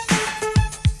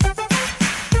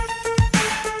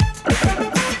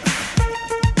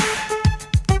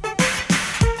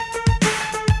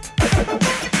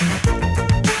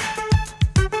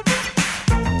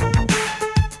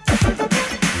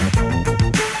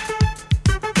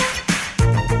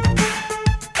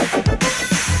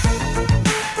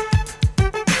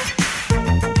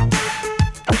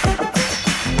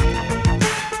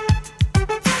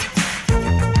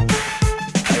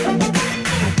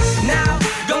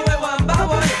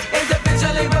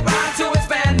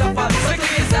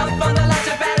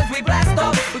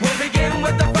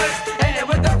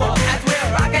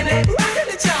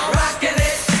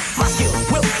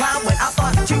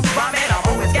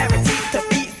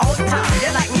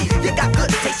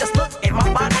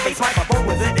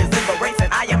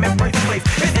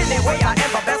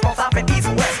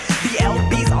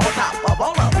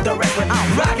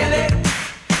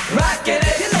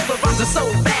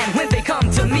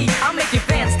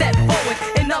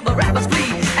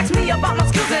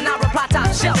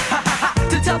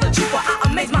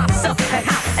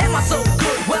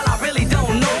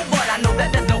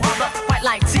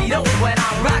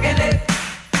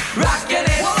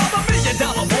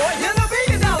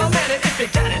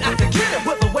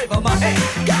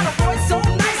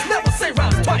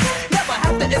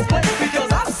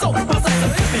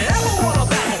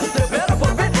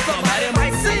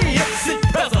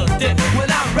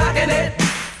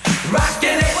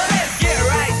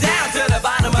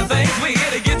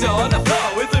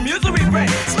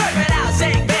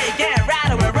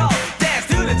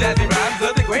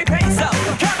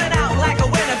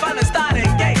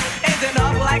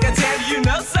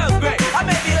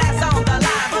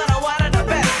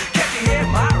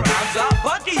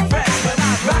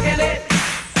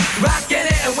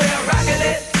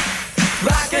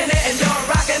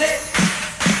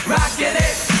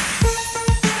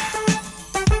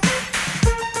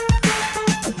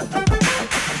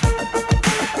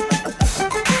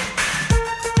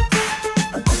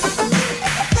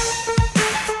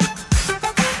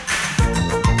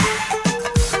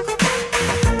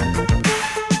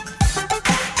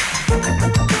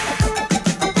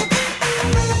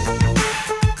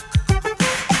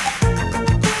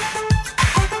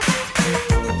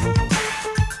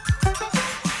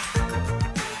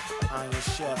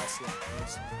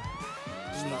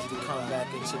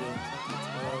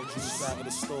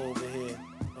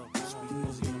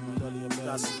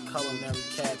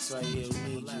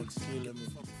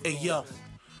 Hey yo,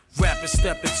 rappers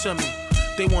stepping to me.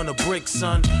 They want a brick,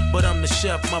 son, but I'm the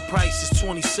chef. My price is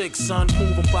 26, son.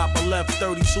 Moving Papa left,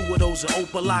 32 of those in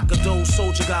Opalaka. Those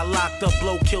soldier got locked up,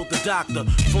 blow killed the doctor.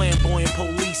 Flamboyant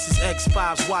police is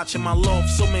X5s watching my loft.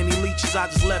 So many leeches, I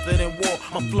just left it in war.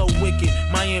 My flow wicked,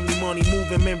 Miami money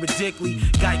moving men ridiculously.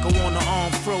 Geico on the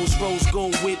arm, froze, rose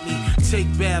gold with me. Take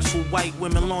baths with white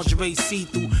women, lingerie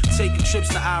see-through. Taking trips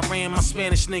to Iran, my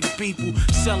Spanish nigga people.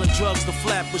 Selling drugs to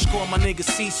Flatbush, call my nigga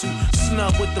Sisu.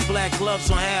 Snub with the black gloves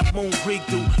on Half Moon Creek.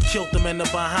 Killed them in the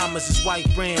Bahamas, his white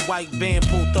band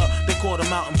pulled up. They caught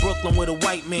him out in Brooklyn with a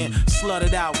white man.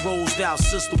 Slutted out, rosed out,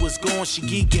 sister was gone, she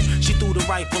geeking. She threw the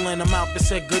rifle in her mouth and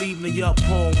said, good evening, yup,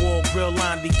 Paul Wall, grill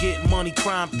line, be getting money,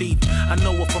 crime thief. I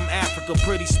know her from Africa,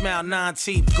 pretty smile, 9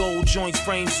 teeth. Gold joints,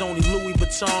 frames only, Louis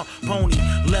Vuitton, pony.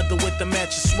 Leather with the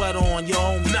matching sweater on, your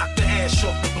homie. Knock the ash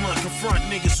off the blunt, confront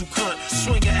niggas who cunt.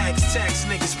 Swing your axe, tax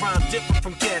niggas, rhyme different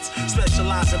from cats.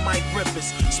 Specialize in mic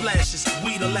rippers, splashes,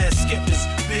 we the last skippers.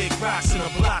 Big rocks in a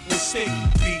block with stick.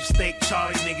 Beef steak,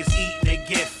 Charlie niggas eat, they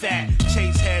get fat.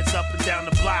 Chase heads up and down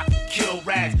the block, kill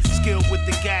rats. Skill with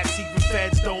the gas, even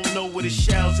feds don't know where the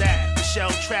shell's at. The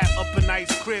shell trap up a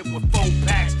nice crib with 4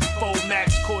 packs. 4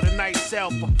 max, caught a nice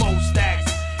sell for 4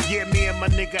 stacks. Yeah, me and my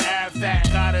nigga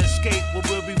Avac gotta escape, but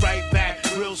we'll be right back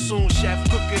real soon. Chef,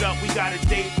 cook it up, we got a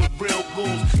date with real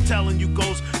goons. Telling you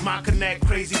ghosts, my connect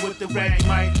crazy with the red. You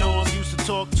might know him, used to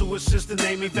talk to his sister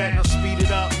named Yvette. Now speed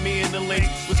it up, me and the link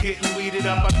was getting weeded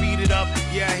up. I beat it up,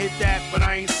 yeah, I hit that, but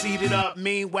I ain't seated up.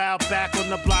 Meanwhile, back on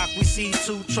the block, we see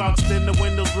 2 trucks, then the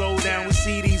windows roll down. We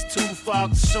see these 2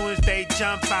 fucks, as soon as they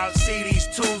jump out, see these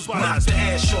 2s. Knock the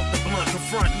ash off the blunt,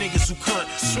 confront niggas who cunt.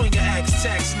 Swing your axe,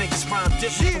 tax niggas, rhyme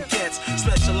different from cats.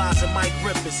 Specialize in mic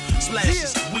rippers,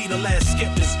 splashes, we the last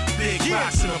skippers. Big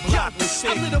rocks in a block with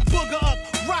stick. I lit a booger up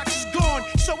rocks is gone,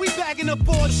 so we bagging up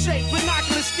all shake.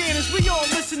 Binocular scanners, we all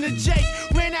listen to Jake.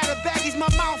 Ran out of baggies, my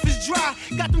mouth is dry.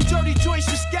 Got them dirty joints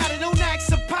for scattered, don't act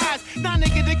surprised. Nah,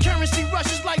 nigga, the currency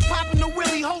rushes like popping the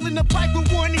willy. Holding the pipe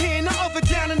with one hand, the other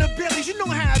down in the billies. You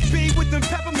know how it be with them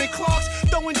peppermint clocks.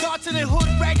 Throwing darts in the hood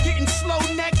rack, getting slow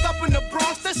necked up in the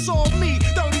Bronx. That's all me.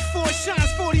 34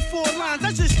 shines, 44 lines.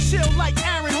 I just chill like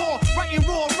Aaron Hall, writing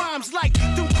raw rhymes like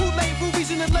them Kool-Aid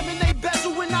rubies in the lemonade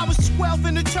bezel. When I was 12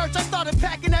 in the church, I started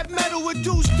packing that metal with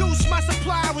deuce. My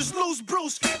supply was loose,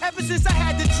 Bruce. Ever since I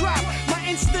had to drop, my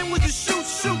instinct was to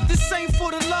shoot. This ain't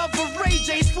for the love of Ray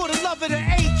J, it's for the love of the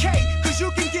AK. Cause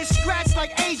you can get scratched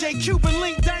like AJ. Cuban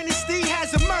Link Dynasty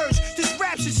has emerged. This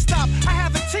rap should stop. I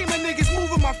have a team of niggas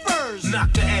moving my furs.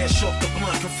 Knock the ash off the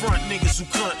blunt, confront niggas who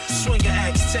cunt. Swing your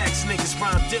axe, tax niggas,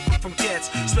 rhyme different from cats.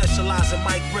 Specialize in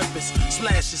mic rippers,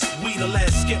 splashes, we the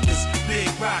last skippers. Big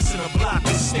rocks in a block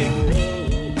and stick.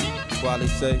 While they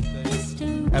say,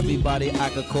 everybody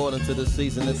act according to the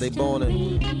season that they born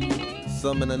in.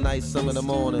 Some in the night, some in the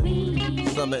morning,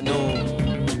 some at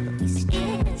noon.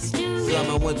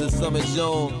 Some in winter, some in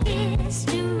June.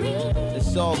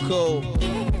 It's all cool.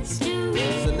 It's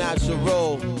a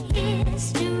natural.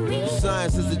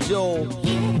 Science is a jewel.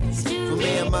 For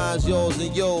me and mine's yours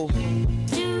and you.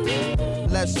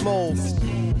 Let's move.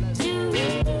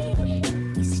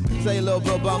 Say a little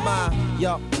bit about mine,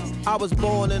 yo. I was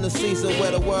born in a season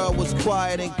where the world was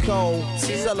quiet and cold.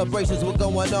 Celebrations were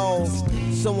going on.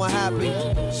 Some were happy,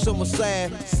 some were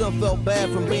sad. Some felt bad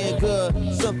from being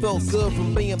good. Some felt good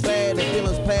from being bad. And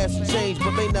feelings pass and change,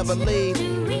 but they never leave.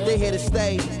 They here to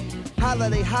stay.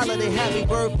 Holiday, happy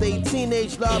birthday.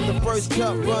 Teenage love, the first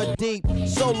cup, run deep.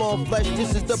 So long flesh,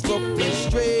 this is the Brooklyn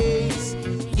streets.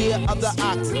 Year of the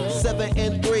ox, 7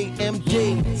 and 3,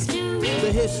 MD.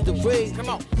 The history. Come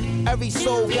on. Every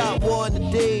soul got one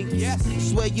today. Yes.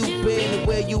 It's where you been and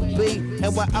where you be.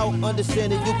 And without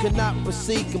understanding, you cannot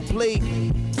proceed complete.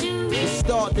 It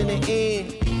start then it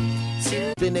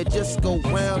end. Then it just go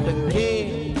round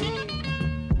again.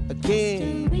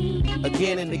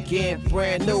 Again and again,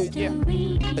 brand new.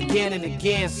 Again and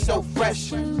again, so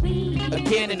fresh.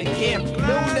 Again and again,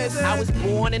 clueless. I was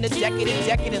born in a decade of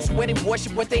decadence, where they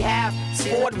worship what they have.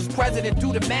 Ford was president,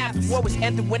 do the math. War was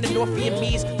ended when the North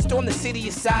Vietnamese stormed the city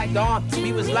of Saigon.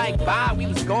 We was like, bye, we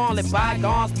was gone, let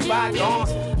bygones be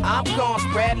bygones. I'm gone,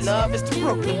 spread love, it's the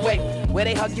Brooklyn way. Where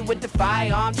they hug you with the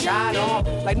firearm, tried on.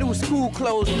 Like new school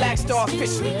clothes, Black Star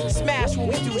officially. Smash when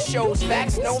we do shows,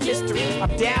 facts, no mystery.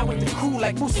 I'm down with the crew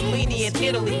like Mussolini in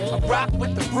Italy. I rock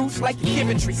with the roots like the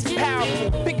infantry.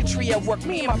 Powerful bigotry at work,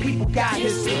 me and my people got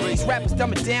history. These rappers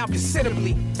dumb it down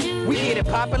considerably. We get it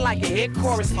poppin' like a hit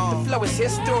chorus. The flow is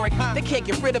historic. They can't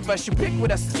get rid of us,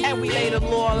 ubiquitous. And we lay the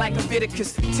law like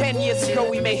Leviticus. 10 years ago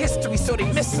we made history, so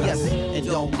they miss us. And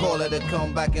don't call it a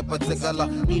comeback in particular.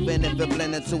 Even if it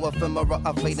blend into ephemera,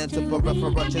 a fade into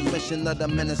peripheral. Transmission of the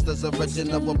minister's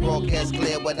original will broadcast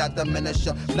clear without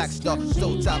diminisher. Black Star,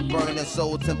 still top burning,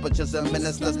 soul temperatures and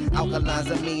ministers. Alkalines,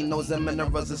 aminos, and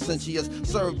minerals, essentials.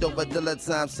 Served over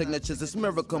dilettante signatures. It's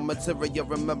miracle material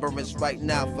remembrance right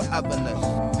now for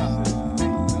everness.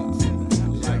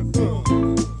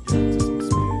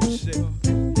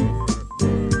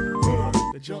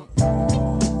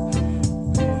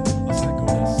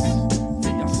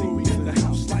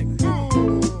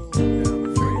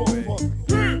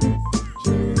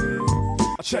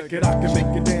 Check it, I can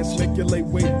make you dance, make you lay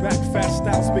way back. Fast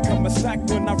styles become a sack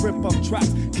when I rip up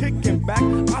tracks. Kicking back,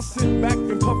 I sit back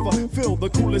and puff a feel the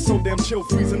coolest, so damn chill,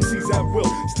 freeze MCs at will.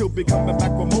 Still be coming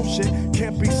back with more shit,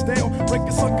 can't be stale.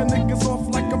 Breaking sucker niggas off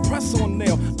like a press on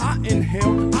nail. I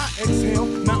inhale, I exhale,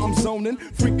 now I'm zoning.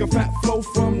 Freak a fat flow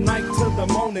from night to the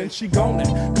morning. She gone it,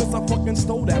 cause I fucking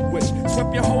stole that witch.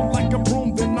 Swept your hoe like a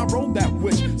broom, then I rolled that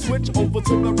witch. Switch over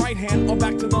to the right hand or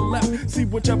back to the left. See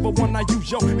whichever one I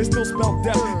use, yo, it's still spelled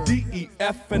death.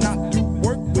 D-E-F, and I do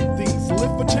work with these.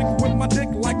 Lift a chick with my dick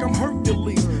like I'm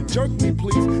Hercules. Jerk me,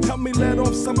 please. Help me let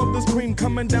off some of this cream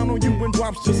coming down on you in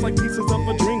drops just like pieces of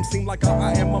a dream. Seem like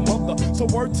I am a mother, so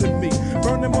word to me.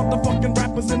 Burning motherfucking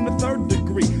rappers in the 3rd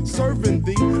degree. Serving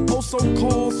the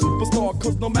oh-so-called superstar,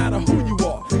 cause no matter who you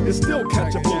are, it's still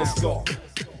catchable a scar.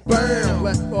 Bam,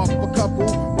 let off a couple.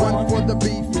 1 for the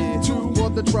beef, 2 for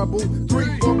the trouble,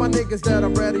 3 for my niggas that are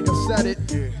ready to set it.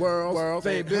 World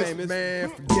famous, man,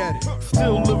 forget it.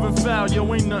 Still living foul,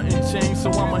 yo, ain't nothing changed. So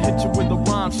I'ma hit you with a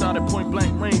rhyme shot at point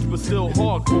blank range, but still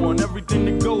hardcore and everything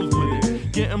that goes with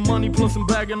it. Getting money plus I'm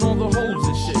bagging all the hoes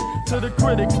and shit. To the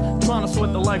critics, trying to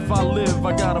sweat the life I live.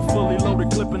 I got a fully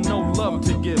loaded clip and no love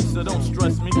to give. So don't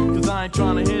stress me, cause I ain't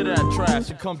trying to hear that trash.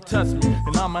 You come test me,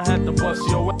 and I'ma have to bust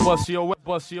your. The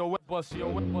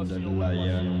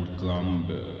lion would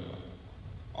clamber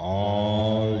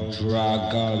All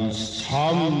dragons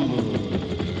tumble.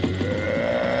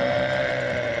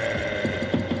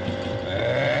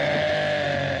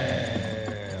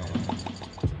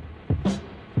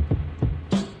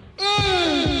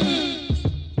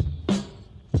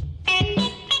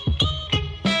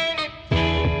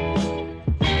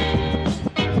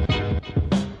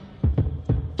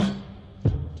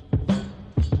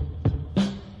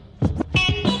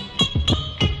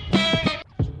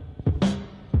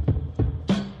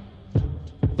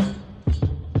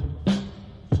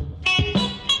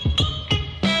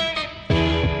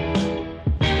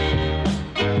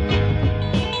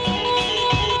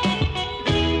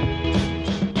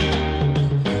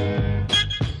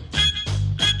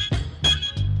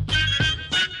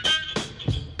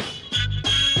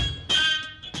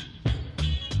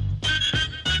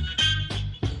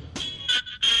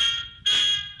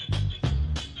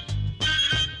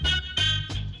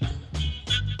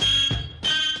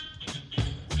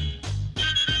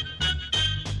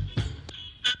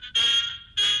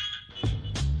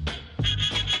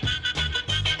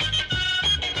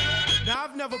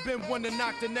 One to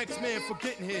knock the next man for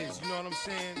getting his, you know what I'm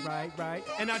saying? Right.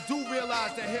 And I do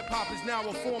realize that hip-hop is now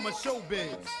a form of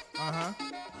showbiz.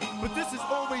 But this has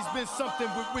always been something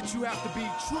with which you have to be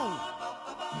true.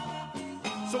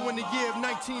 So in the year of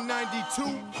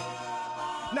 1992,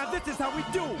 now this is how we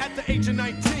do. At the age of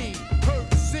 19, heard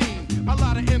the scene. A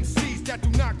lot of MCs that do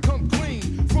not come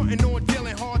clean. Frontin' on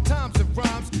dealing hard times and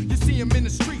rhymes. You see them in the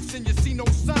streets and you see no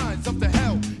signs of the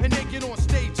hell. And they get on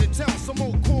stage and tell some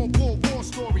old cornball war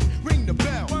story. Ring the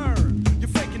bell. Word. You're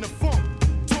faking the funk.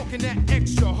 Talking that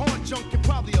extra hard junk, you're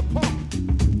probably a punk.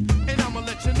 And I'ma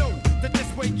let you know that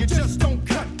this way you just don't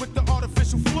cut with the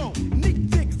artificial flow. Neat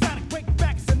things, exotic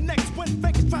breakbacks and necks. When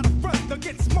fakers try to front, they'll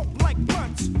get smoked like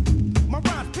blunts. My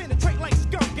rhymes penetrate like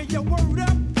skunk. And your word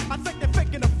up, I think they're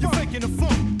faking the funk. You're faking the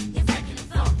funk. You're faking the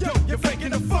funk. Yo, you're faking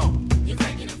the funk. You're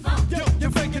faking the funk. Yo,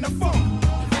 you're faking the funk.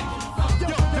 Yo,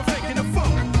 you're faking the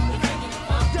funk.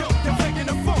 Yo, you're faking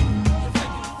the funk.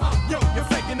 Yo, you're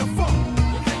faking the funk.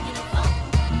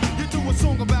 You do a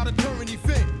song about a current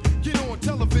event. Get on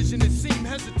television and seem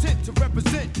hesitant to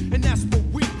represent. And that's what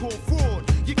we call fraud.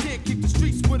 You can't keep the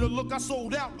streets with a look I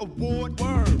sold out award.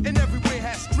 Word. And everywhere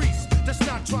has streets. That's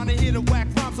not trying to hear the whack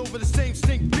rhymes over the same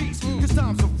stink beats. Cause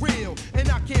times are real. And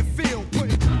I can't feel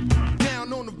putting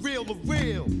down on the real.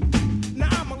 Now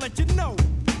I'ma let you know.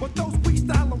 With those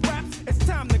freestyle raps, it's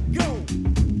time to go.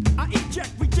 I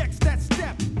eject, rejects that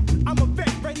step. I'm a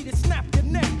vet ready to snap your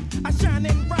neck. I shine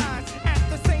and rise at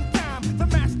the same time. The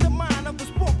mastermind of the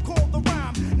sport called the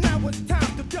rhyme. Now it's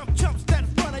time to dump chumps that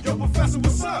front of your professor.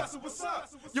 What's up?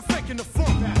 You're faking the funk.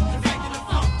 You're faking the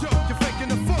funk. Yo, you're faking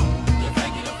the funk. You're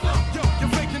faking the funk. Yo, you're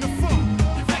faking the funk.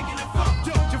 You're faking the funk.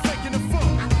 Yo, you're faking the funk.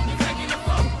 You're faking the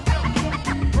funk.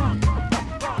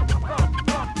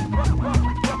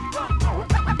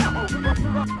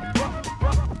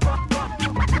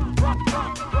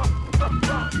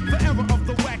 The era of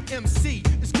the whack MC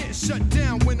is getting shut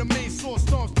down when the main source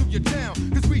storms through your town.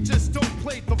 Cause we just don't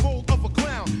play the role of a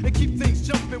clown and keep things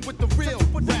jumping with the real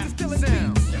rap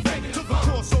sound. To the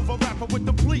crossover rapper with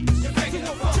the bleeps. To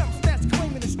the jumps that's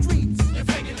claiming the streets.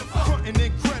 Frontin'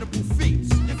 incredible feats.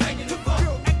 To the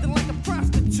girl acting like a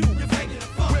prostitute.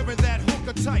 Wearing that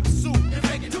hooker type suit. To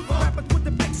the rappers with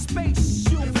the big space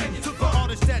shoe. To the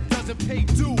artist that doesn't pay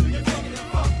due.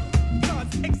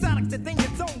 Cause exotic the thing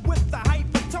it's on with the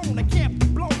hypertone. I can't be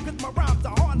blown cause my rhymes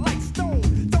are hard like stone.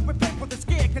 Don't prepare for the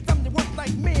scare cause I'm the work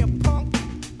like me, punk.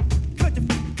 Could you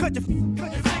faking the funk?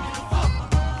 You're faking the funk.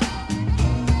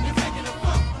 You're faking the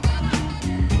funk.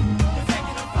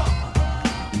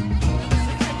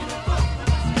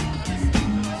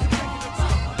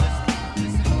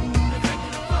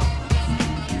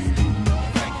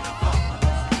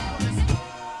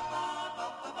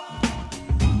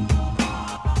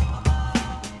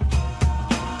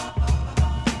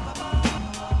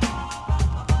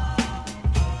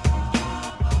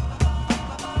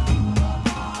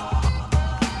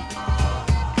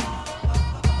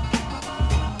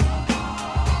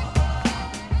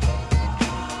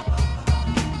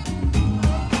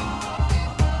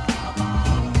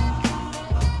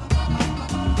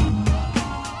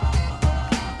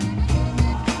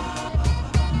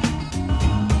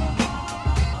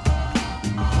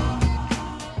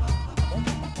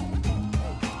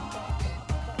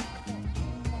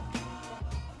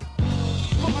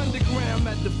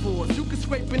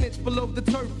 Below the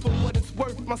turf, for what it's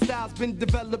worth, my style's been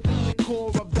developed in the core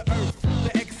of the earth.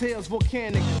 The exhale's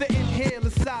volcanic, the inhale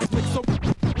is seismic. So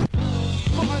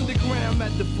for underground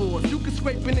metaphors, you can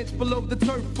scrape an inch below the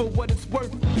turf for what it's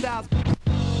worth. Styles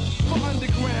for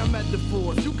underground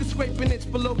metaphors. You can scrape an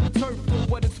inch below the turf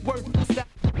for what it's worth.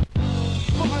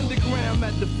 For underground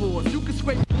metaphors, you can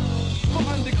scrape. For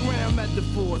underground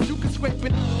metaphors, you can scrape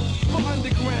it. For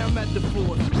underground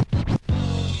metaphors.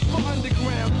 For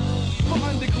underground. For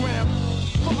underground.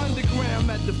 For underground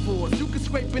metaphors, you can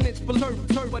scrape an inch below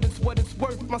turf, but it's what it's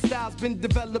worth. My style's been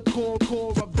developed, core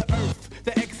of the earth.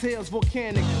 The exhale's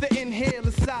volcanic, the inhale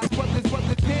is size. Brothers,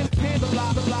 pen, the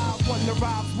live one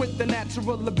arrives with the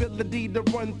natural ability to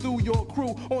run through your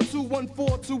crew on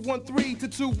 214, 213 to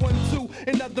 212.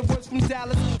 In other words, from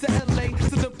Dallas to LA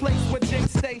to the place where Jay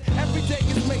stay. Every day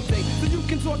is Mayday, so you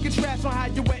can talk your trash on how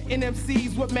you wetting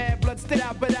MCs with mad blood. Stay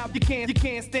out, but out, you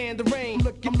can't stand the rain.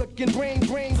 I'm looking, brain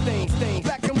stains.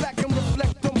 Black and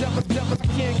reflect on devils,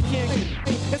 can't.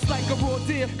 It's like a raw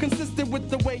deal, consistent with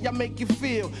the way I make you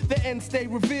feel. The end stay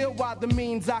revealed while the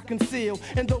means I conceal.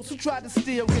 And those who try to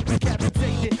steal get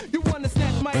decapitated. You wanna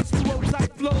snatch my H2O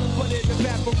type flow, but it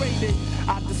evaporated.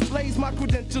 I displays my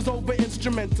credentials over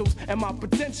instrumentals, and my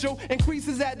potential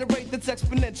increases at a rate that's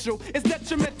exponential. It's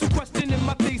detrimental questioning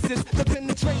my thesis. The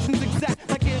penetration's exact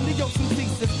like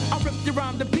amniocentesis. I rip your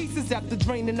rhyme to pieces after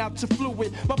draining out your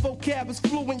fluid. My vocab is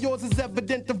fluent, yours is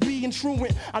evident of being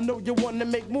truant. I know you wanna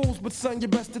make moves, but son, you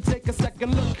best to take a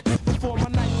second look before my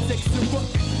night takes a rook.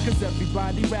 Cause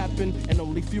everybody rapping and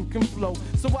only few can flow.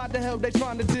 So why the hell they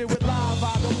trying to deal with live?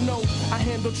 I don't know. I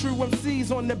handle true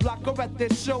MCs on their block or at their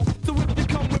show. So if you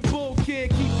come with bull, kid,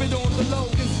 keep it on the low.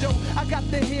 Cause yo, I got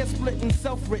the hair splitting,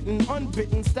 self-written,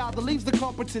 unbitten style that leaves the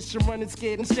competition running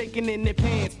scared and shaking in their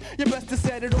pants. You best to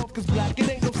set it off, cause black, it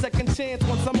ain't no second chance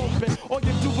once I'm open. All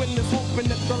you're doing is hoping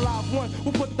that the live one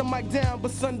will put the mic down, but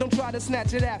son, don't try to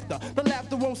snatch it after. The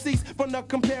laughter won't cease from the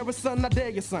comparison. I dare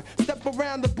you, son. Step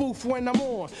around the booth when I'm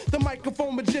on. The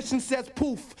microphone magician says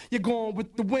poof, you're gone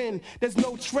with the wind. There's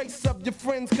no trace of your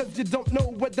friends, cause you don't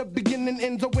know where the beginning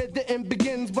ends or where the end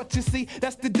begins. But you see,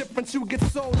 that's the difference. You get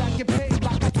sold, I get paid.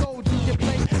 Like I told you, you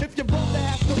play. If you're bold to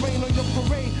have to rain on your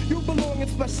parade, you belong in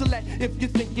special ed if you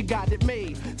think you got it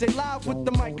made. Jay live with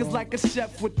the mic is like a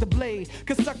chef with the blade.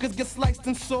 Cause suckers get sliced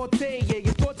and sauteed. Yeah,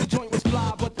 you thought the joint was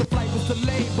fly, but the flight was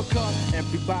delayed. Because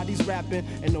everybody's rapping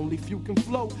and only few can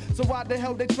flow. So why the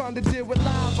hell they trying to deal with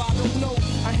live? I don't know.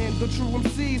 I handle true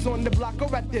MCs on the block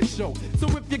or at this show. So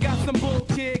if you got some bull,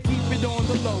 kid, keep it on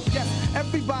the low. Yes,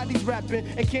 everybody's rapping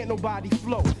and can't nobody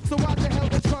flow. So why the hell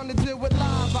they trying to deal with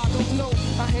live? I don't know.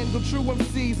 I handle true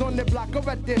MCs on the block or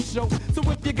at this show. So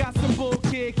if you got some bull,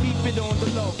 kid, keep it on the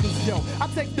low. Cause yo, I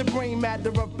take the brain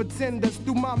matter of pretenders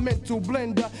through my mental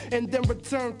blender and then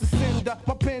return to sender.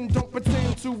 My pen don't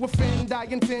pretend to offend. I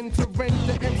intend to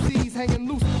render MCs hanging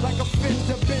loose like a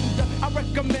fender bender. I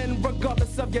recommend,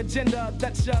 regardless of your gender,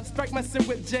 that you strike messing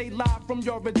with J live from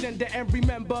your agenda. And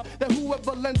remember that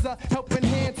whoever lends a helping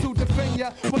hand to defend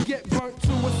ya will get burnt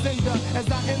to a cinder. As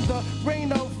I end the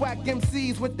reign of whack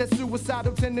MCs with their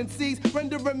suicidal tendencies,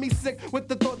 rendering me sick with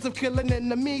the thoughts of killing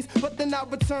enemies. But then I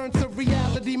return to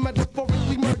reality,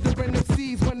 metaphorically murdering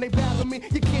MCs when they battle me.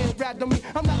 You can't rattle me.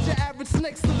 I'm not your average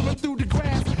snake slithering through the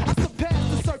grass. I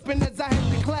surpass the serpent as I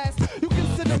hit the class. You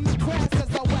consider me crass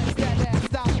as I wax that ass.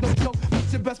 Stop, no joke,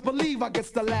 but you best believe I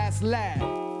get the last laugh.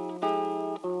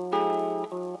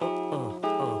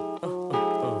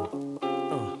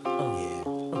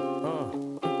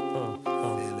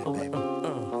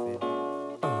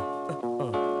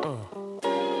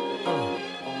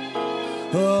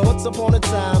 Once upon a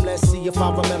time, let's see if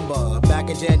I remember. Back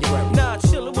in January. Nah,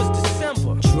 chill, it was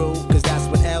December. True, cause that's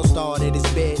when L started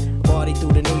his bid. Party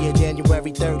through the new year,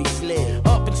 January 30 slid.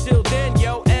 Up until then,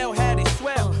 yo, L had his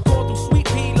swell. Called him Sweet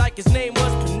Pea like his name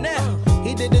was Pernell.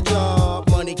 He did the job,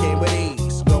 money came with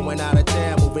ease. Going out of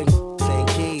town, moving St.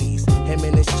 Keys. Him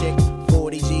and his chick,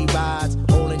 40 G rides.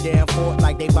 Holding down fort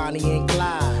like they Bonnie and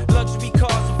Clyde. Luxury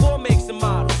cars of all makes and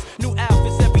models. New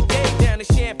outfits every day, down to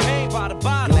champagne by the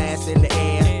bottle. Glass in the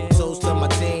air. Toast to my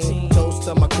team, toast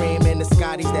to my cream and the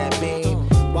Scotties that beam.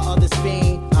 While others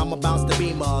fiend, I'ma bounce the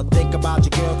beamer. Think about your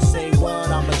girl, say what,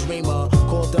 I'm a dreamer.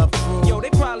 Called up crew. Yo,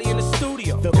 they probably in the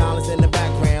studio. Phil Collins in the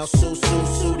background,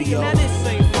 studio. Now this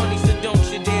ain't funny, so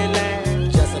don't you dare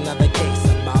laugh. Just another case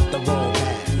about the wrong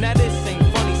path. Now this ain't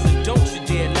funny, so don't you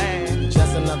dare laugh.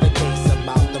 Just another case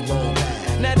about the wrong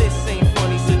path. Now this ain't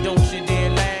funny, so don't you dare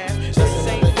laugh. This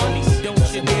ain't funny, so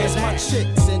don't you dare laugh. My chick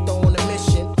sent on a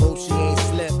mission, hope she ain't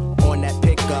slip on that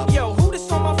pickup. Yo, who this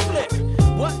on my flip?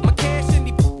 What? My cash and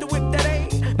he the whip that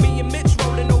ain't. Me and Mitch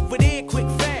rolling over there quick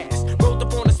fast. Rolled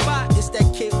up on the spot. It's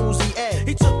that kid Uzi Ed.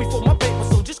 He took me for my paper,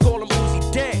 so just call him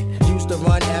Uzi dead. Used to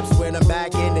run F's when I'm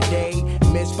back in the day.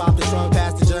 Mitch popped the trunk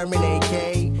past the German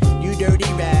AK. You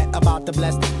dirty rat, about to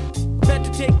bless the.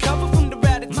 Better take cover from the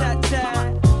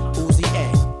rat-a-tat-tat. Uzi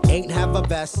Ed, ain't have a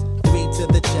vest, 3 to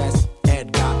the chest,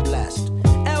 Ed got blessed.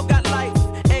 L got life,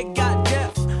 Ed got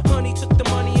death. Honey took the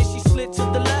money and she slid to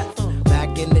the left.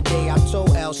 Back in the day, I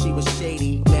told Elle she was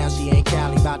shady. Now she ain't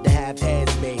Cali, about to have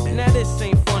Ed's baby. Now this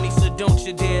ain't funny, so don't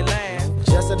you dare laugh.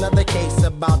 Just another case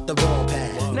about the wrong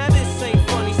path. Now this ain't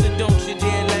funny, so don't you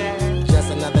dare laugh.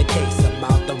 Just another case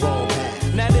about the wrong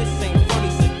path. Now this ain't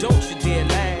funny, so don't you dare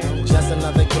laugh. Just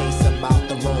another case about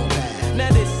the wrong path. Now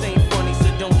this ain't funny, so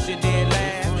don't you dare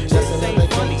laugh. This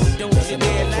ain't funny, so don't you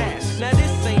dare laugh. Now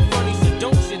this ain't funny, so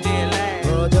don't you dare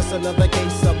laugh. Just another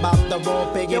case about the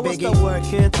wrong piggy. Yo, what's the word,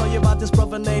 kid? Tell you about this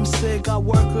brother named Sid. Got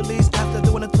work released after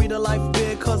doing a 3 to life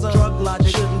bid. Cause of drug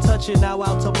logic, shouldn't touch it. Now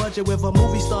out to budget with a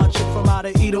movie star chick from out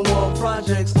of Eden World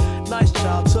Projects. Nice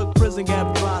child, took prison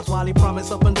gap drives while he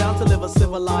promised up and down to live a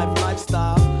civilized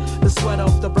lifestyle. The sweat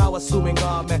off the brow, assuming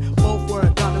garment. Both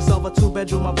work, got himself a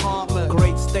 2-bedroom apartment.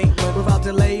 Great statement, without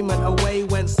delayment. Away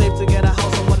went safe to get a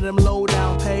house on one of them low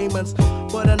down payments.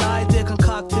 But an idea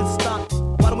concocted stopped.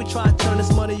 Why don't we try to turn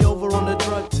this money over on the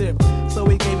drug tip? So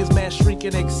he gave his man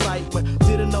shrieking excitement.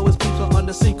 Didn't know his peeps were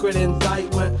under secret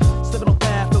indictment. Slipping on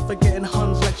path of forgetting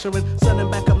Huns lecturing.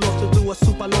 Sending back up north to do a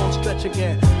super long stretch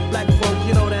again. Black folk,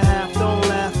 you know the half, don't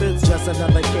laugh. It's just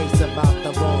another case about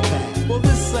the wrong path. Well,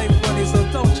 this ain't funny,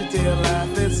 so don't you dare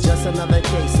laugh. It's just another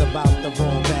case about the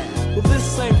wrong path. Well,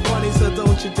 this ain't funny, so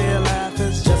don't you dare laugh.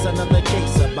 It's just another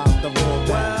case about the wrong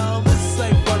path. Well, this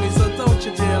ain't funny, so don't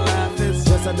you dare laugh. It's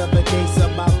just another case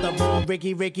about the wrong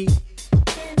Ricky.